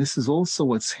 And this is also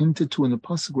what's hinted to in the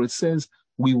pasuk where it says,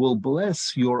 "We will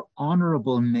bless your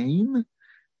honorable name,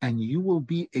 and you will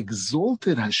be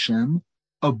exalted, Hashem,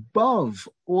 above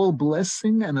all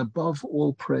blessing and above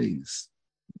all praise."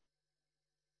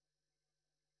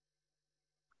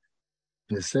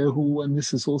 V'zehu, and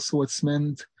this is also what's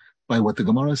meant by what the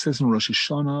Gemara says in Rosh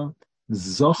Hashanah,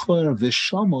 Zocher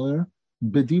v'shamor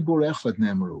b'dibur echad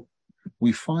nemru.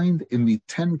 We find in the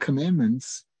Ten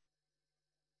Commandments,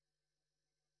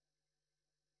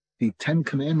 the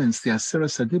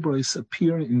Aseres HaDibros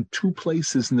appear in two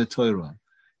places in the Torah,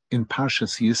 in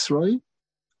Parshas Yisroi,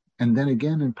 and then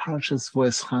again in Parshas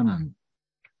Voeschanan.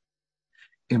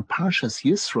 In Parshas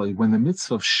Yisroi, when the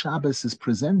mitzvah of Shabbos is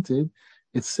presented,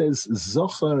 it says,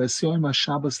 Zocher es yom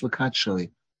HaShabbos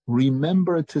l'katshei,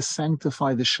 remember to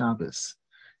sanctify the Shabbos.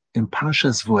 In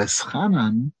Parshas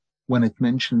Voeschanan, when it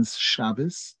mentions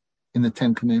Shabbos in the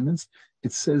Ten Commandments,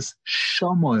 it says,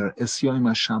 Shomer es yom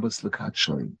HaShabbos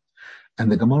l'katshei. And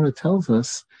the Gemara tells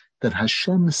us that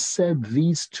Hashem said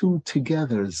these two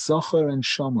together, Zocher and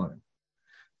Shomer,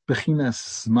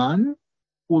 Bechinas Zman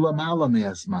ulamala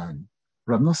me'azman.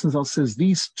 Rav Nosson Zal says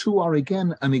these two are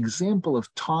again an example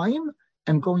of time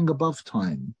and going above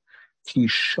time. Ki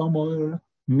Shomer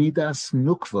midas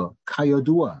nukva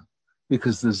kayodua,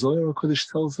 because the Zohar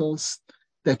HaKodesh tells us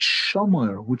that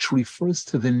Shomer, which refers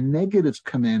to the negative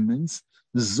commandments,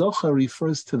 Zocher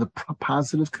refers to the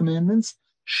positive commandments,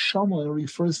 Shomer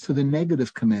refers to the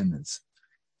negative commandments,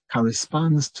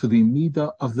 corresponds to the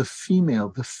midah of the female,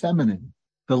 the feminine,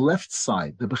 the left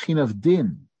side, the bechin of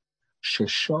din.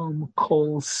 Sheshom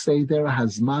kol seder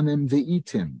hazmanim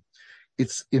ve'itim.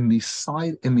 It's in the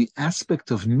side, in the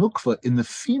aspect of nukva, in the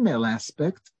female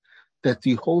aspect, that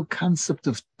the whole concept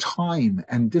of time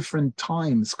and different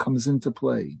times comes into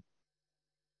play.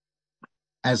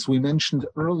 As we mentioned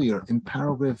earlier in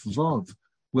paragraph Vav,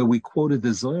 where we quoted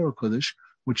the Zohar HaKodesh,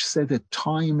 which said that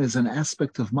time is an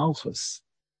aspect of Malchus,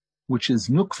 which is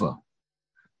nukva.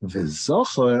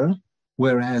 V'zocher,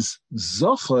 whereas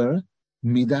zocher,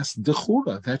 midas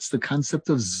dechura, that's the concept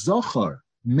of zocher,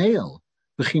 male,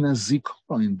 bechinas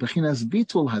zikorin, bechinas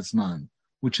bitul hazman,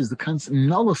 which is the concept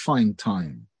nullifying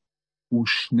time.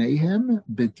 Ushnehem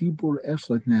bedibur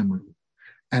echad nemru.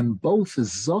 And both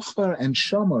zocher and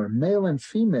shomer, male and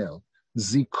female,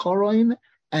 zikorin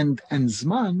and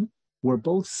zman, were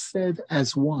both said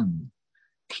as one.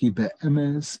 Ki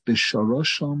be'emes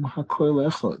b'shorosham hakoil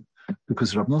echad.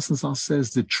 Because Rav Nosson Zal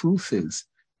says the truth is,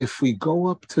 if we go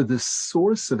up to the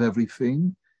source of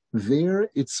everything, there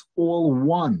it's all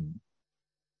one.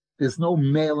 There's no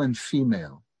male and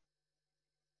female.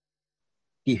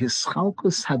 Ki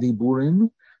hischalkus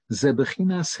hadiburim ze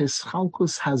bechinas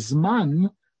hischalkus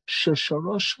hazman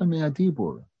sheshorosha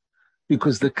me'adibur.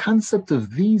 Because the concept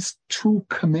of these two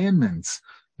commandments,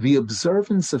 the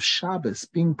observance of Shabbos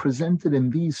being presented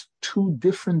in these two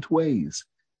different ways,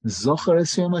 Zocher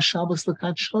es yom HaShabbos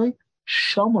l'katshei,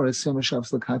 Shomer es yom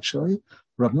HaShabbos l'katshei,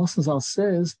 Rav Nosson Zal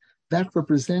says that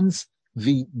represents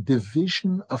the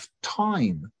division of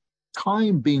time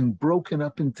being broken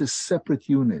up into separate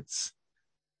units,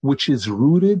 which is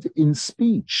rooted in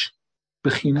speech.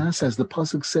 Bechinas, as the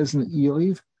pasuk says in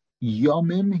Eoiv,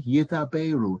 Yomim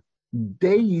yidaberu,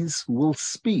 days will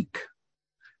speak.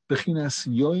 Bechinas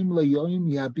yoim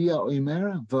leyoim yabia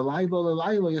oimer v'laylo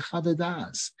lelaylo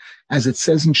yechavedas. As it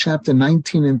says in chapter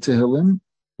 19 in Tehillim,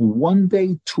 one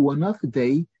day to another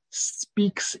day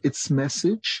speaks its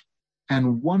message,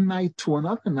 and one night to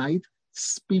another night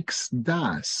speaks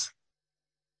das.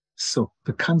 So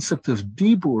the concept of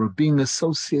dibur being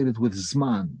associated with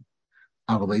zman,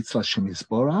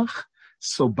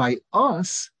 so by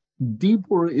us,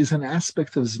 dibur is an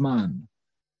aspect of zman,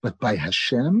 but by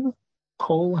Hashem,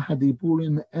 kol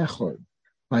hadiburim echad.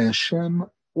 By Hashem,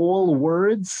 all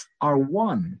words are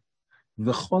one.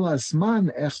 V'chol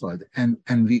hazman echad,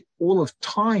 and the all of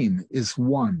time is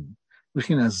one.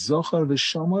 V'chinas zochar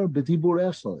v'shomer b'dibur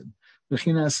echad.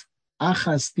 V'chinas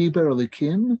achas diber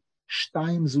elikim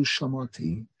shtaim zu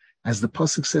shamoti. As the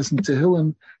pasuk says in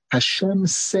Tehillim, Hashem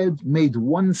said, made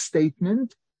one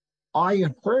statement, I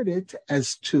heard it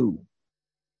as two.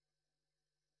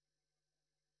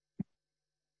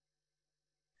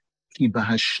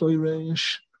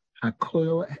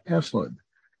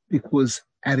 Because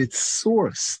at its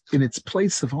source, in its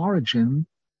place of origin,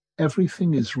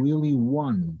 everything is really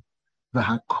one.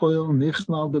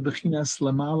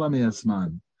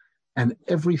 And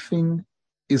everything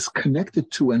is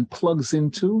connected to and plugs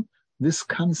into this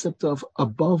concept of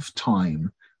above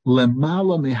time,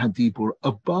 lemala mehadibur,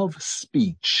 above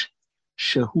speech.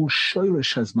 Shehu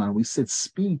shoyresh hazman. We said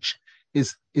speech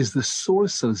is the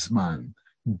source of zman.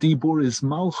 Dibur is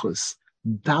malchus.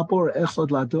 Dabor echad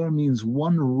lador means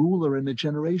one ruler in a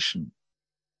generation.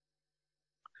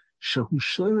 Shehu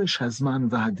shoyresh hazman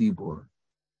v'hadibur.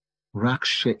 Rak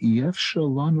she'iyefsher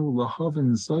lanu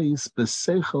lahaven zois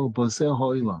b'seichel bozeh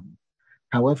ha'olam.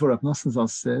 However, Rav Nosson Zal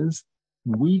says,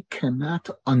 we cannot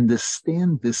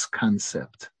understand this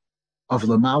concept of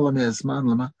lamala me'azman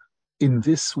lama in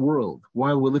this world,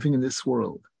 while we're living in this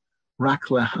world. Rak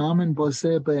lehamen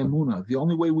bozeh be'emuna. The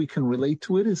only way we can relate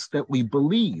to it is that we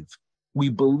believe. We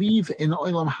believe in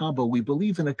olam haba. We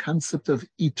believe in a concept of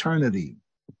eternity.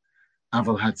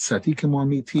 Aval hatzadikim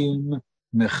amitim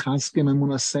mechazkim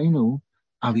emunaseinu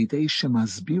alidei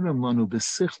shemazbirim lanu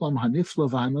b'sichlam hanifla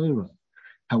v'hanoira.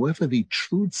 However, the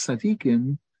true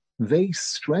tzadikim, they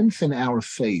strengthen our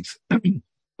faith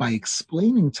by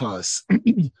explaining to us,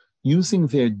 using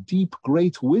their deep,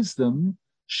 great wisdom.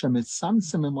 These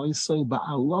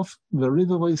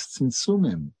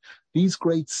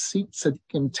great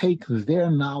tzaddikim take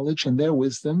their knowledge and their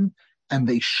wisdom, and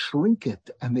they shrink it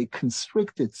and they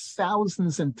constrict it,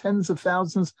 thousands and tens of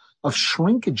thousands of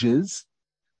shrinkages,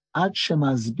 ad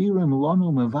shemazbirim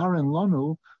lonu mevarim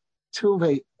lonu, till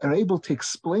they are able to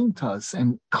explain to us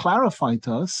and clarify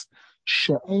to us,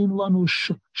 she'ein lanu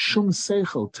shum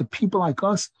seichel, to people like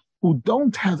us who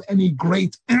don't have any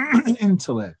great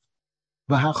intellect.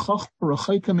 And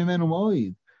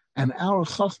our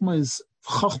chachma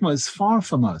is far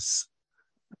from us.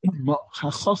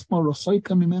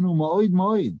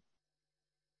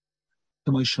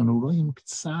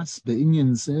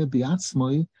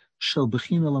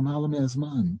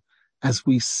 As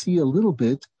we see a little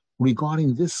bit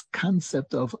regarding this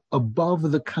concept of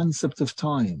above the concept of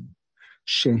time.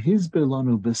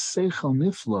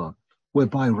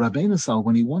 Whereby Rabbeinu Zal,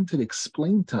 when he wanted to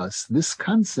explain to us this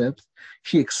concept,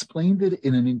 he explained it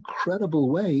in an incredible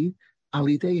way,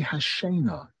 alidei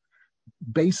hashena,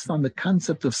 based on the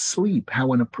concept of sleep, how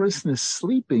when a person is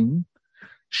sleeping,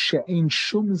 she'ein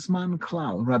shum zman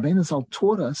klal. Rabbeinu Zal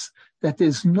taught us that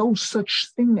there's no such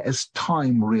thing as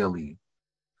time really.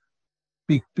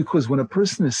 Because when a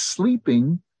person is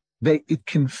sleeping, it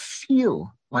can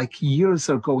feel like years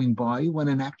are going by, when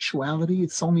in actuality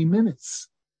it's only minutes.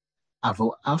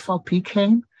 However,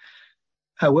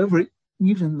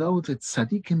 even though the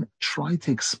tzaddikim try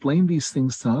to explain these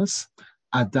things to us,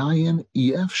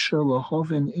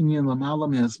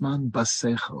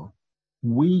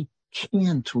 we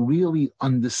can't really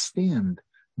understand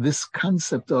this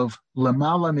concept of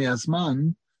lamala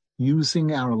me'azman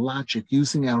using our logic,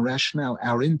 using our rationale,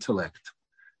 our intellect.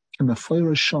 As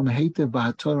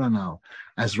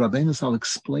Rabbeinu Zal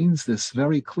explains this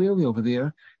very clearly over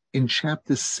there in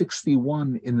chapter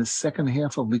 61 in the second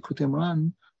half of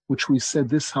Likutey, which we said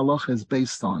this halacha is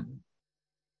based on.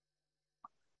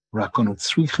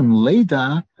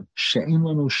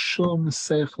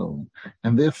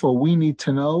 And therefore we need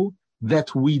to know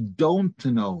that we don't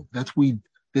know,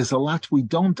 there's a lot we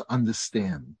don't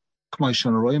understand.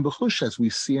 As we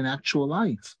see in actual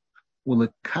life.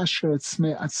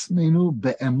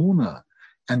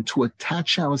 And to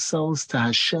attach ourselves to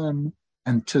Hashem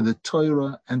and to the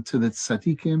Torah and to the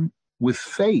tzaddikim with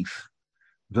faith.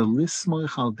 And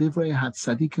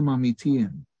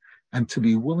to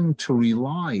be willing to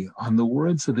rely on the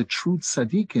words of the true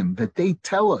tzaddikim, that they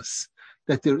tell us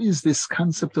that there is this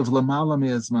concept of lamala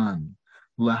me'azman,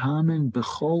 lahamin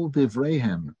b'chol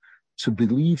divreihem, to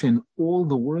believe in all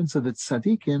the words of the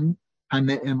tzaddikim,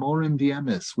 hane'emorim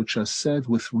b'emes, which are said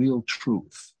with real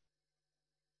truth.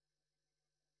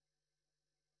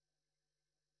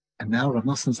 And now Rav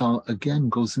Nosson Zal again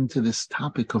goes into this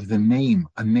topic of the name,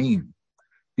 a name,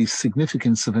 the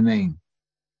significance of a name.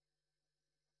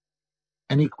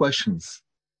 Any questions?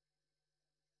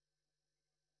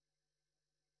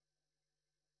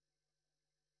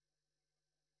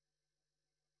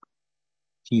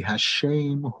 Ki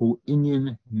Hashem hu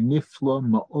inyan nifla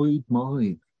ma'oid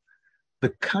ma'oid. The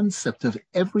concept of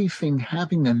everything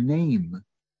having a name,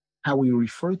 how we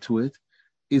refer to it,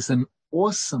 is a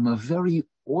very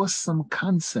awesome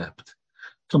concept.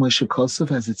 Tomashikosov,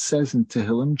 as it says in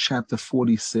Tehillim, chapter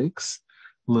 46,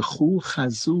 L'chu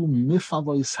chazu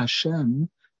mifavois Hashem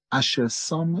asher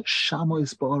som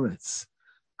shamois ba'aretz.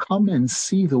 Come and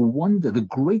see the wonder, the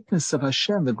greatness of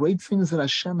Hashem, the great things that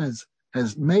Hashem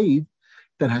has made,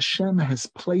 that Hashem has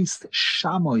placed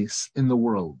shamois in the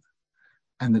world.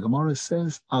 And the Gemara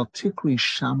says, Al tikri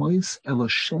shamois elo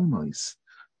shemois.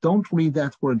 Don't read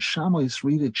that word shamois,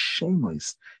 read it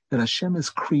shemois, that Hashem has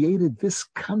created this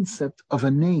concept of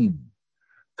a name.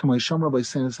 As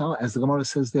the Gemara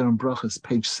says there in Brachas,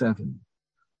 page 7.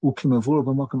 Ukimavur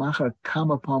b'makom achar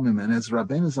kama palmim, and as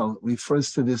Rabbeinu Zal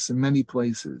refers to this in many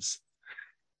places.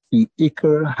 The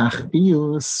Iker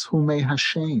Hachiyus Hume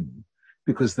Hashem,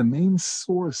 because the main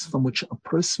source from which a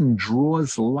person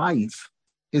draws life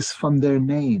is from their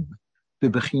name. The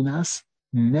Bechinas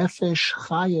Nefesh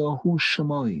Chaya Hu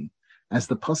Shemoi, as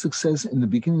the pasuk says in the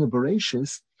beginning of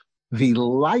Bereshis, the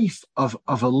life of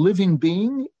a living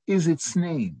being is its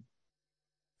name.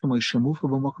 And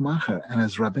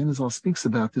as Rabbeinu Zal speaks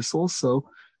about this also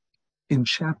in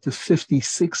chapter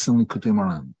 56 in Likutey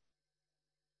Moharan.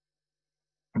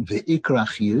 The Ikar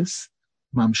Achiyus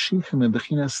Mamshichim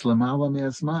Bechinas Lamala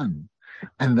Me'azman,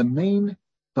 and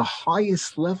the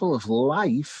highest level of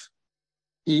life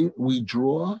we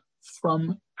draw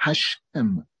from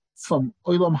Hashem, from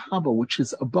Olam Haba, which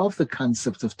is above the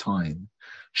concept of time.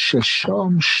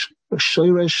 Sheshom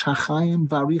Shoresh Hachayim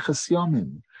Varichas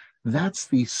Yomim. That's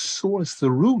the source,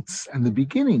 the roots, and the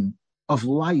beginning of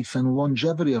life and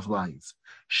longevity of life.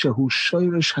 Shehu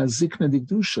Shoresh Hazikna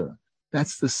Digdusha.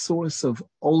 That's the source of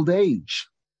old age.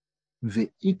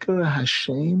 Ve'ikar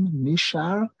Hashem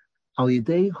Nishar Al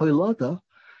Yidei Hoylada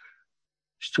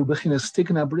Shtubechinas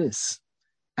Tigna Bris.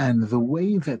 And the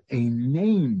way that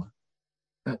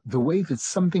the way that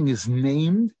something is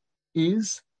named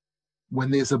is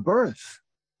when there's a birth,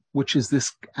 which is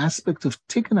this aspect of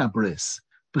Tigna Bris,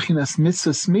 Bechinas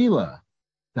Mitzvahs Mila.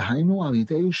 The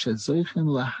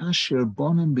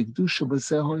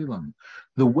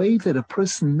way that a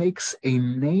person makes a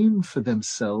name for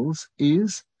themselves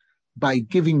is by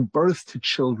giving birth to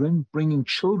children, bringing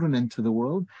children into the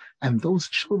world, and those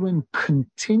children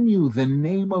continue the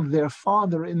name of their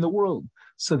father in the world.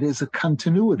 So there's a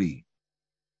continuity.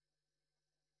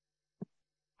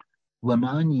 So that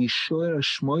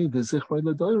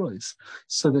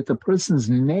the person's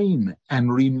name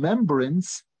and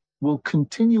remembrance will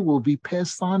continue, will be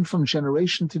passed on from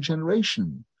generation to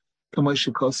generation. As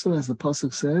the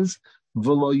pasuk says,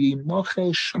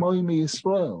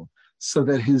 so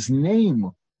that his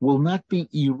name will not be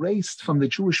erased from the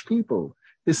Jewish people.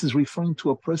 This is referring to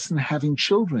a person having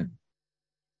children.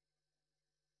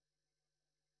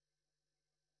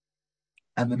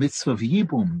 And the mitzvah of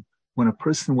Yibum,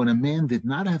 when a man did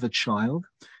not have a child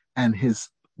and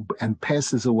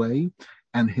passes away,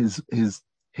 and his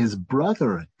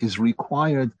brother is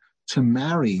required to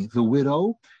marry the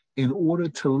widow in order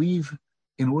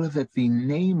that the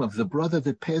name of the brother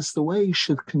that passed away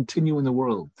should continue in the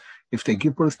world. If they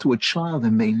give birth to a child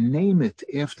and they name it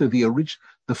after the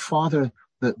father,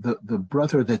 the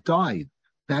brother that died,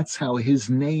 that's how his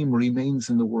name remains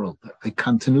in the world, a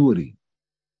continuity.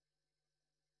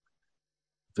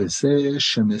 And this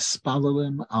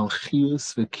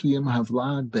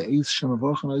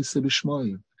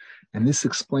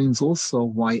explains also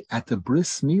why at the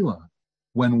bris milah,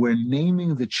 when we're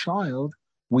naming the child,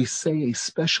 we say a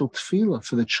special tefillah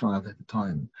for the child at the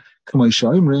time.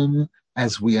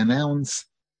 As we announce,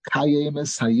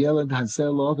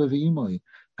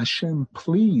 Hashem,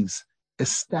 please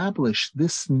establish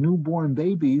this newborn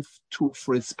baby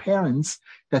for its parents,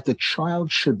 that the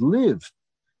child should live.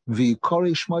 And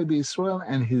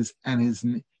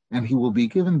he will be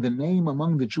given the name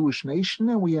among the Jewish nation,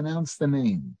 and we announce the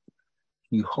name.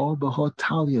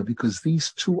 Because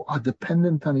these two are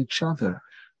dependent on each other.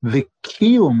 The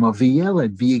kiyum of the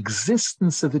yeled, the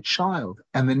existence of the child,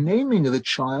 and the naming of the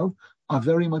child are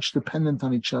very much dependent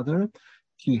on each other.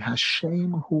 Ki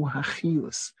Hashem hu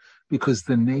hachiyus, because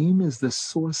the name is the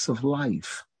source of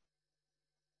life.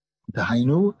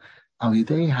 Dahainu al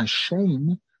yidei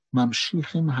Hashem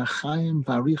mamshichim hachayim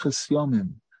varichas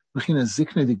yomim b'chinas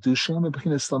zikna dikdushem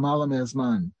b'chinas lamala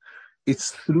me'azman.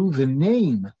 It's through the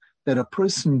name that a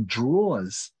person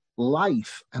draws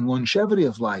life and longevity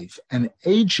of life and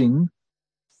aging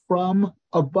from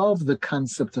above the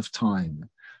concept of time.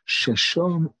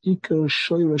 Sheshom Iker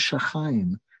Shoyre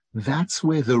Shachayim. That's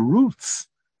where the roots,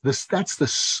 that's the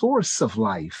source of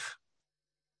life.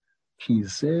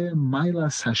 Kizeh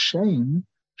Mailas Hashem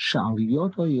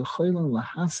Sha'aliyoto Yechoyla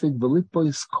Lahasig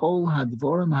V'litbois Kol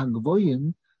Hadvorim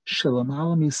Hagvoyim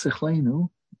Shelamala Misichlenu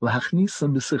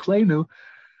Lahachnisam Misichlenu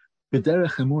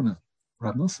B'derech Emunah.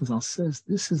 Rav Nosson Zal says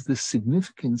this is the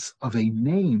significance of a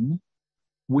name,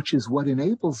 which is what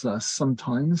enables us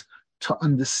sometimes to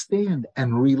understand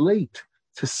and relate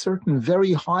to certain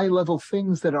very high-level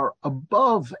things that are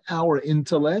above our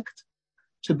intellect,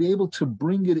 to be able to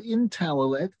bring it into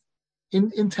our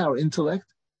intellect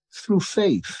through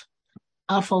faith.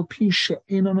 Even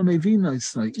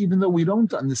though we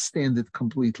don't understand it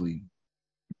completely.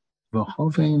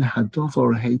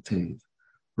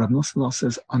 Rav Nosson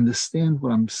says, understand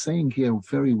what I'm saying here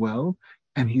very well.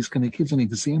 And he's going to give an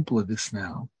example of this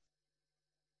now.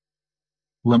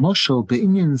 For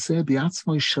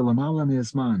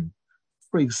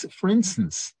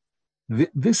instance,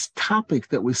 this topic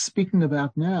that we're speaking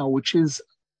about now, which is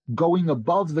going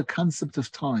above the concept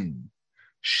of time,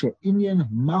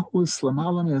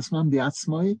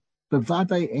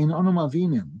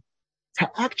 to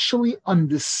actually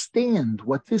understand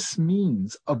what this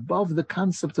means above the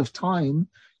concept of time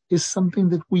is something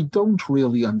that we don't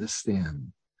really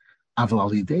understand.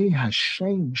 However,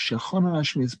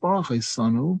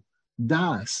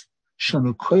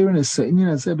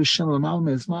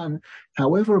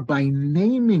 by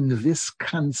naming this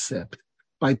concept,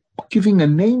 by giving a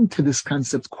name to this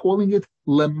concept, calling it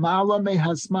lemala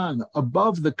mehazman,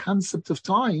 above the concept of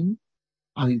time,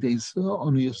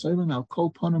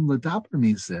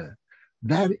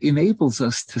 that enables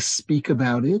us to speak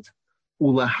about it,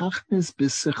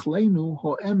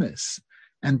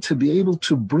 and to be able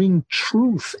to bring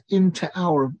truth into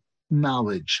our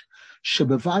knowledge. To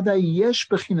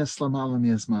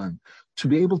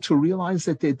be able to realize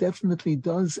that there definitely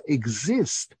does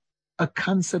exist a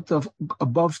concept of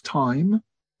above time.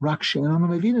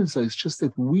 It's just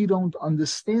that we don't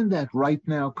understand that right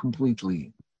now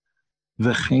completely.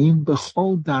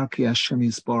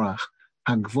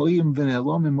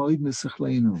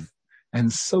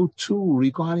 And so too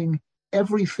regarding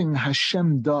everything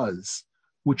Hashem does,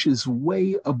 which is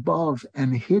way above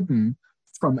and hidden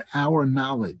from our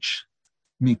knowledge.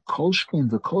 And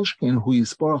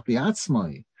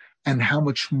how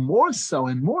much more so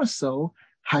and more so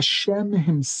Hashem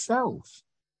himself.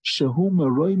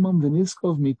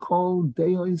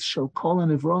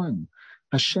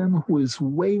 Hashem, who is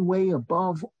way, way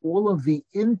above all of the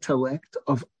intellect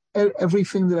of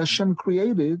everything that Hashem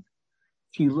created,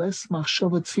 because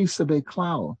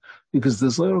the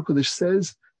Zohar Kodesh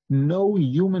says no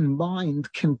human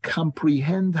mind can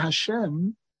comprehend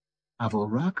Hashem. So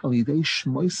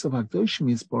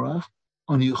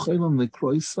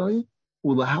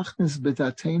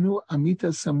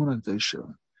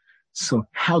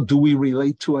how do we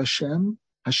relate to Hashem?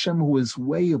 Hashem, who is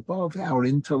way above our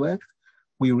intellect,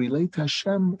 we relate to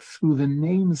Hashem through the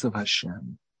names of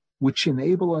Hashem, which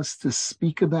enable us to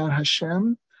speak about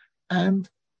Hashem and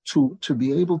to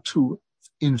be able to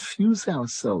infuse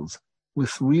ourselves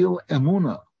with real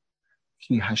emunah.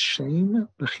 Ki Hashem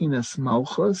b'chinas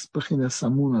malchus b'chinas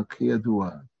emunah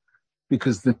kiyadua.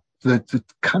 Because the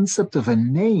concept of a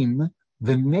name,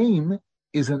 the name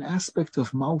is an aspect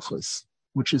of malchus,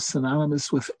 which is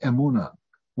synonymous with emunah.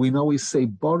 We know we say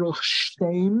Baruch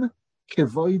Shem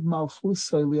Kevoid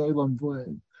Malchus Li'olam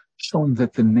Voed, showing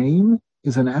that the name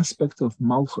is an aspect of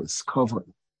malchus,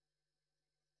 kavod.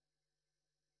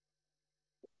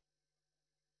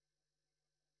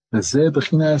 וזה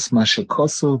בחינת מה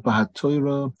שכתוב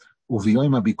בהתורה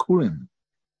וביום הביקורים.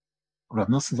 Rav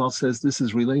Nosson Zal says this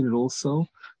is related also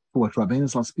to what Rabbeinu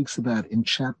Zal speaks about in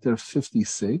chapter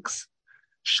 56.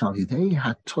 Shalidei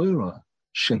HaTorah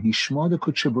shehishma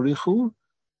dekutche barichu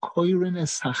koirin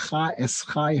es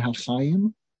chai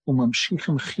hachayim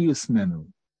umamshichem chiyus menu.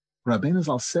 Rabbeinu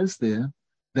Zal says there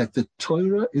that the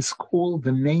Torah is called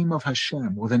the name of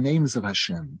Hashem or the names of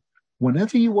Hashem.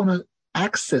 Whenever you want to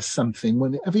access something,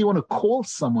 whenever you want to call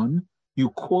someone, you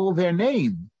call their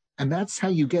name. And that's how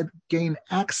you gain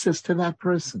access to that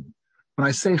person. When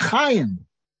I say Chaim,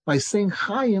 by saying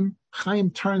Chaim, Chaim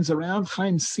turns around,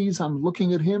 Chaim sees I'm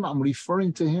looking at him, I'm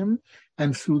referring to him,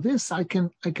 and through this I can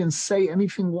say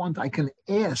anything I want, I can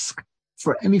ask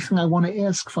for anything I want to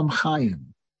ask from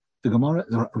Chaim. The Gemara,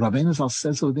 Rabbeinu Zal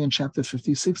says over there in chapter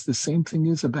 56, the same thing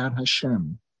is about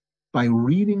Hashem. By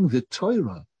reading the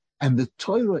Torah, and the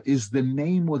Torah is the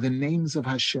name or the names of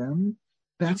Hashem,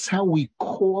 that's how we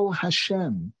call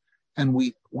Hashem. And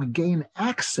we gain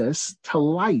access to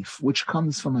life, which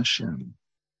comes from Hashem.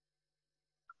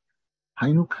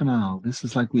 Hainu kanal, this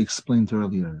is like we explained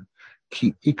earlier.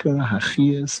 Ki ikar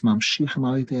hachiyas mamshichem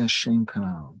alidei Hashem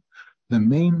kanal. The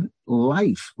main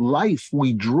life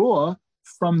we draw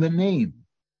from the name.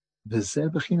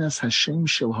 V'zeh b'chinas Hashem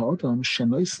shel ha'odam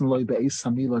shenoisen loy be'es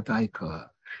hamila daika.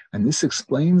 And this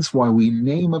explains why we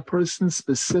name a person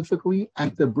specifically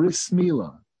at the bris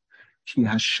milah.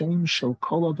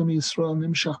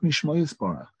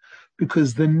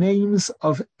 Because the names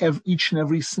of each and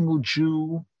every single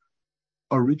Jew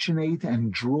originate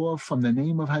and draw from the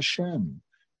name of Hashem.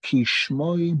 Because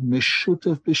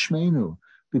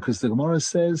the Gemara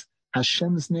says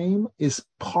Hashem's name is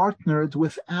partnered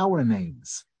with our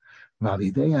names. And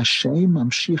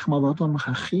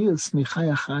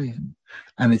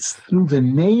it's through the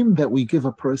name that we give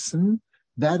a person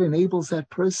that enables that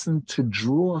person to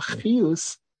draw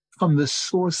chiyus from the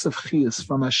source of chiyus,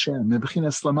 from Hashem,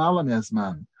 mebechinas lamala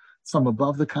me'azman, from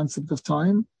above the concept of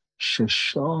time,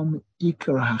 shesham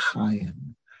ikar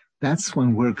hachayim. That's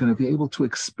when we're going to be able to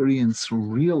experience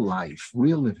real life,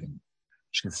 real living.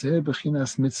 Shezeh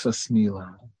bechinas mitzvah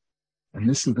Mila. And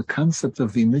this is the concept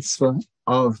of the mitzvah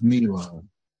of Mila.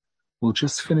 We'll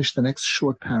just finish the next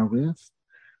short paragraph.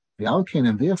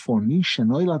 And therefore,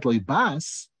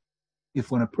 if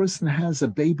when a person has a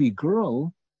baby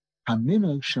girl, when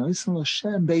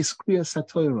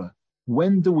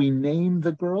do we name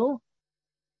the girl?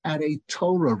 At a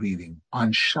Torah reading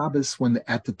on Shabbos,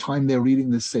 at the time they're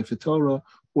reading the Sefer Torah,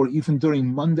 or even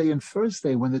during Monday and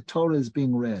Thursday when the Torah is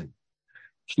being read.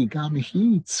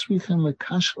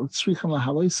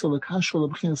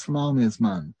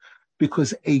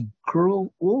 Because a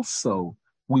girl also,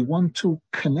 we want to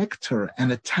connect her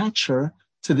and attach her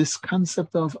to this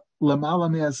concept of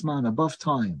lamala me'azman, above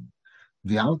time.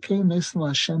 That's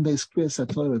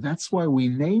why we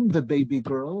named the baby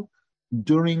girl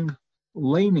during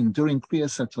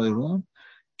Kriyas HaTorah,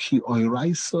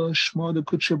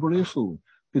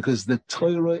 because the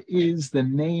Torah is the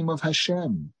name of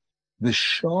Hashem, the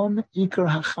Shon Ikar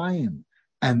HaChaim,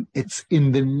 and it's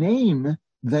in the name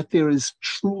that there is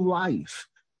true life.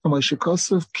 The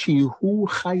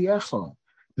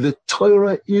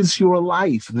Torah is your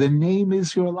life, the name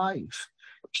is your life.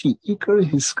 Because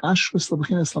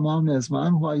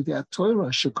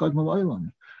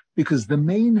the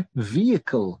main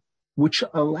vehicle which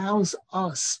allows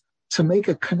us to make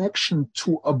a connection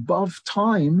to above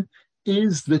time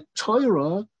is the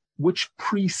Torah which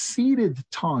preceded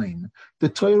time, the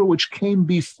Torah which came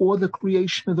before the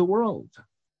creation of the world,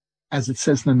 as it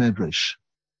says in the Medrash.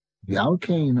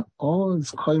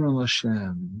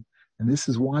 And this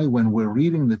is why when we're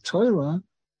reading the Torah,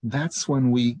 that's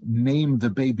when we name the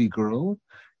baby girl,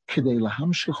 in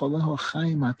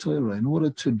order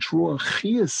to draw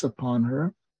chiyus upon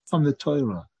her from the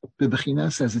Torah.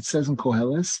 As it says in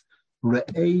Koheles,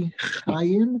 Re'ei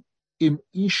chayim im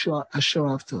isha asher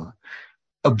avta.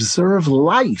 Observe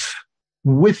life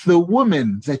with the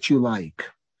woman that you like.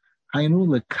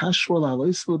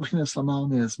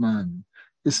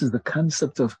 This is the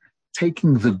concept of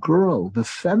taking the girl, the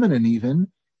feminine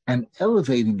even, and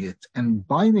elevating it and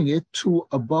binding it to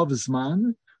above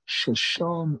Zman,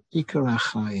 Shesham Ikar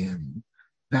HaChayim.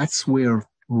 That's where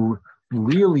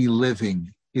really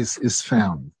living is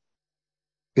found.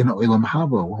 In Olam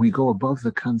Haba, when we go above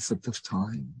the concept of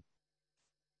time.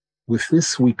 With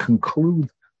this, we conclude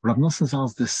Rav Nosson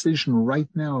Zal's decision right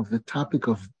now of the topic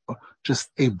of just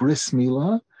a bris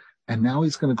milah, and now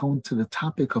he's going to go into the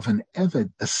topic of an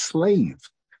eved, a slave.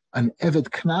 An eved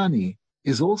Knani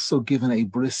is also given a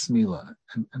bris milah,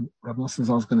 and Rav Nosson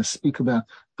Zal is going to speak about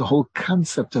the whole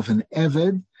concept of an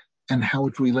eved and how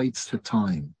it relates to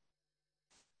time.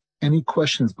 Any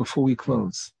questions before we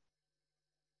close?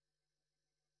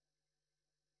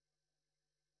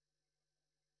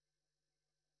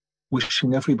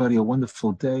 Wishing everybody a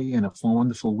wonderful day and a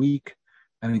wonderful week.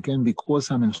 And again, because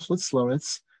I'm in Chutz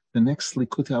La'aretz, the next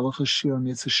Likutey Halakhos Shir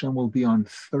Mitzvah Hashem will be on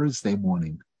Thursday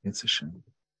morning, Mitzvah Hashem,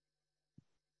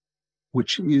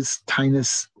 which is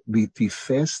Tainus, the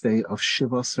fast day of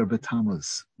Shiva Ser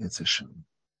Tammuz, Mitzvah Hashem.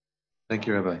 Thank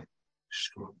you, Rabbi.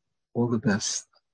 Sure. All the best.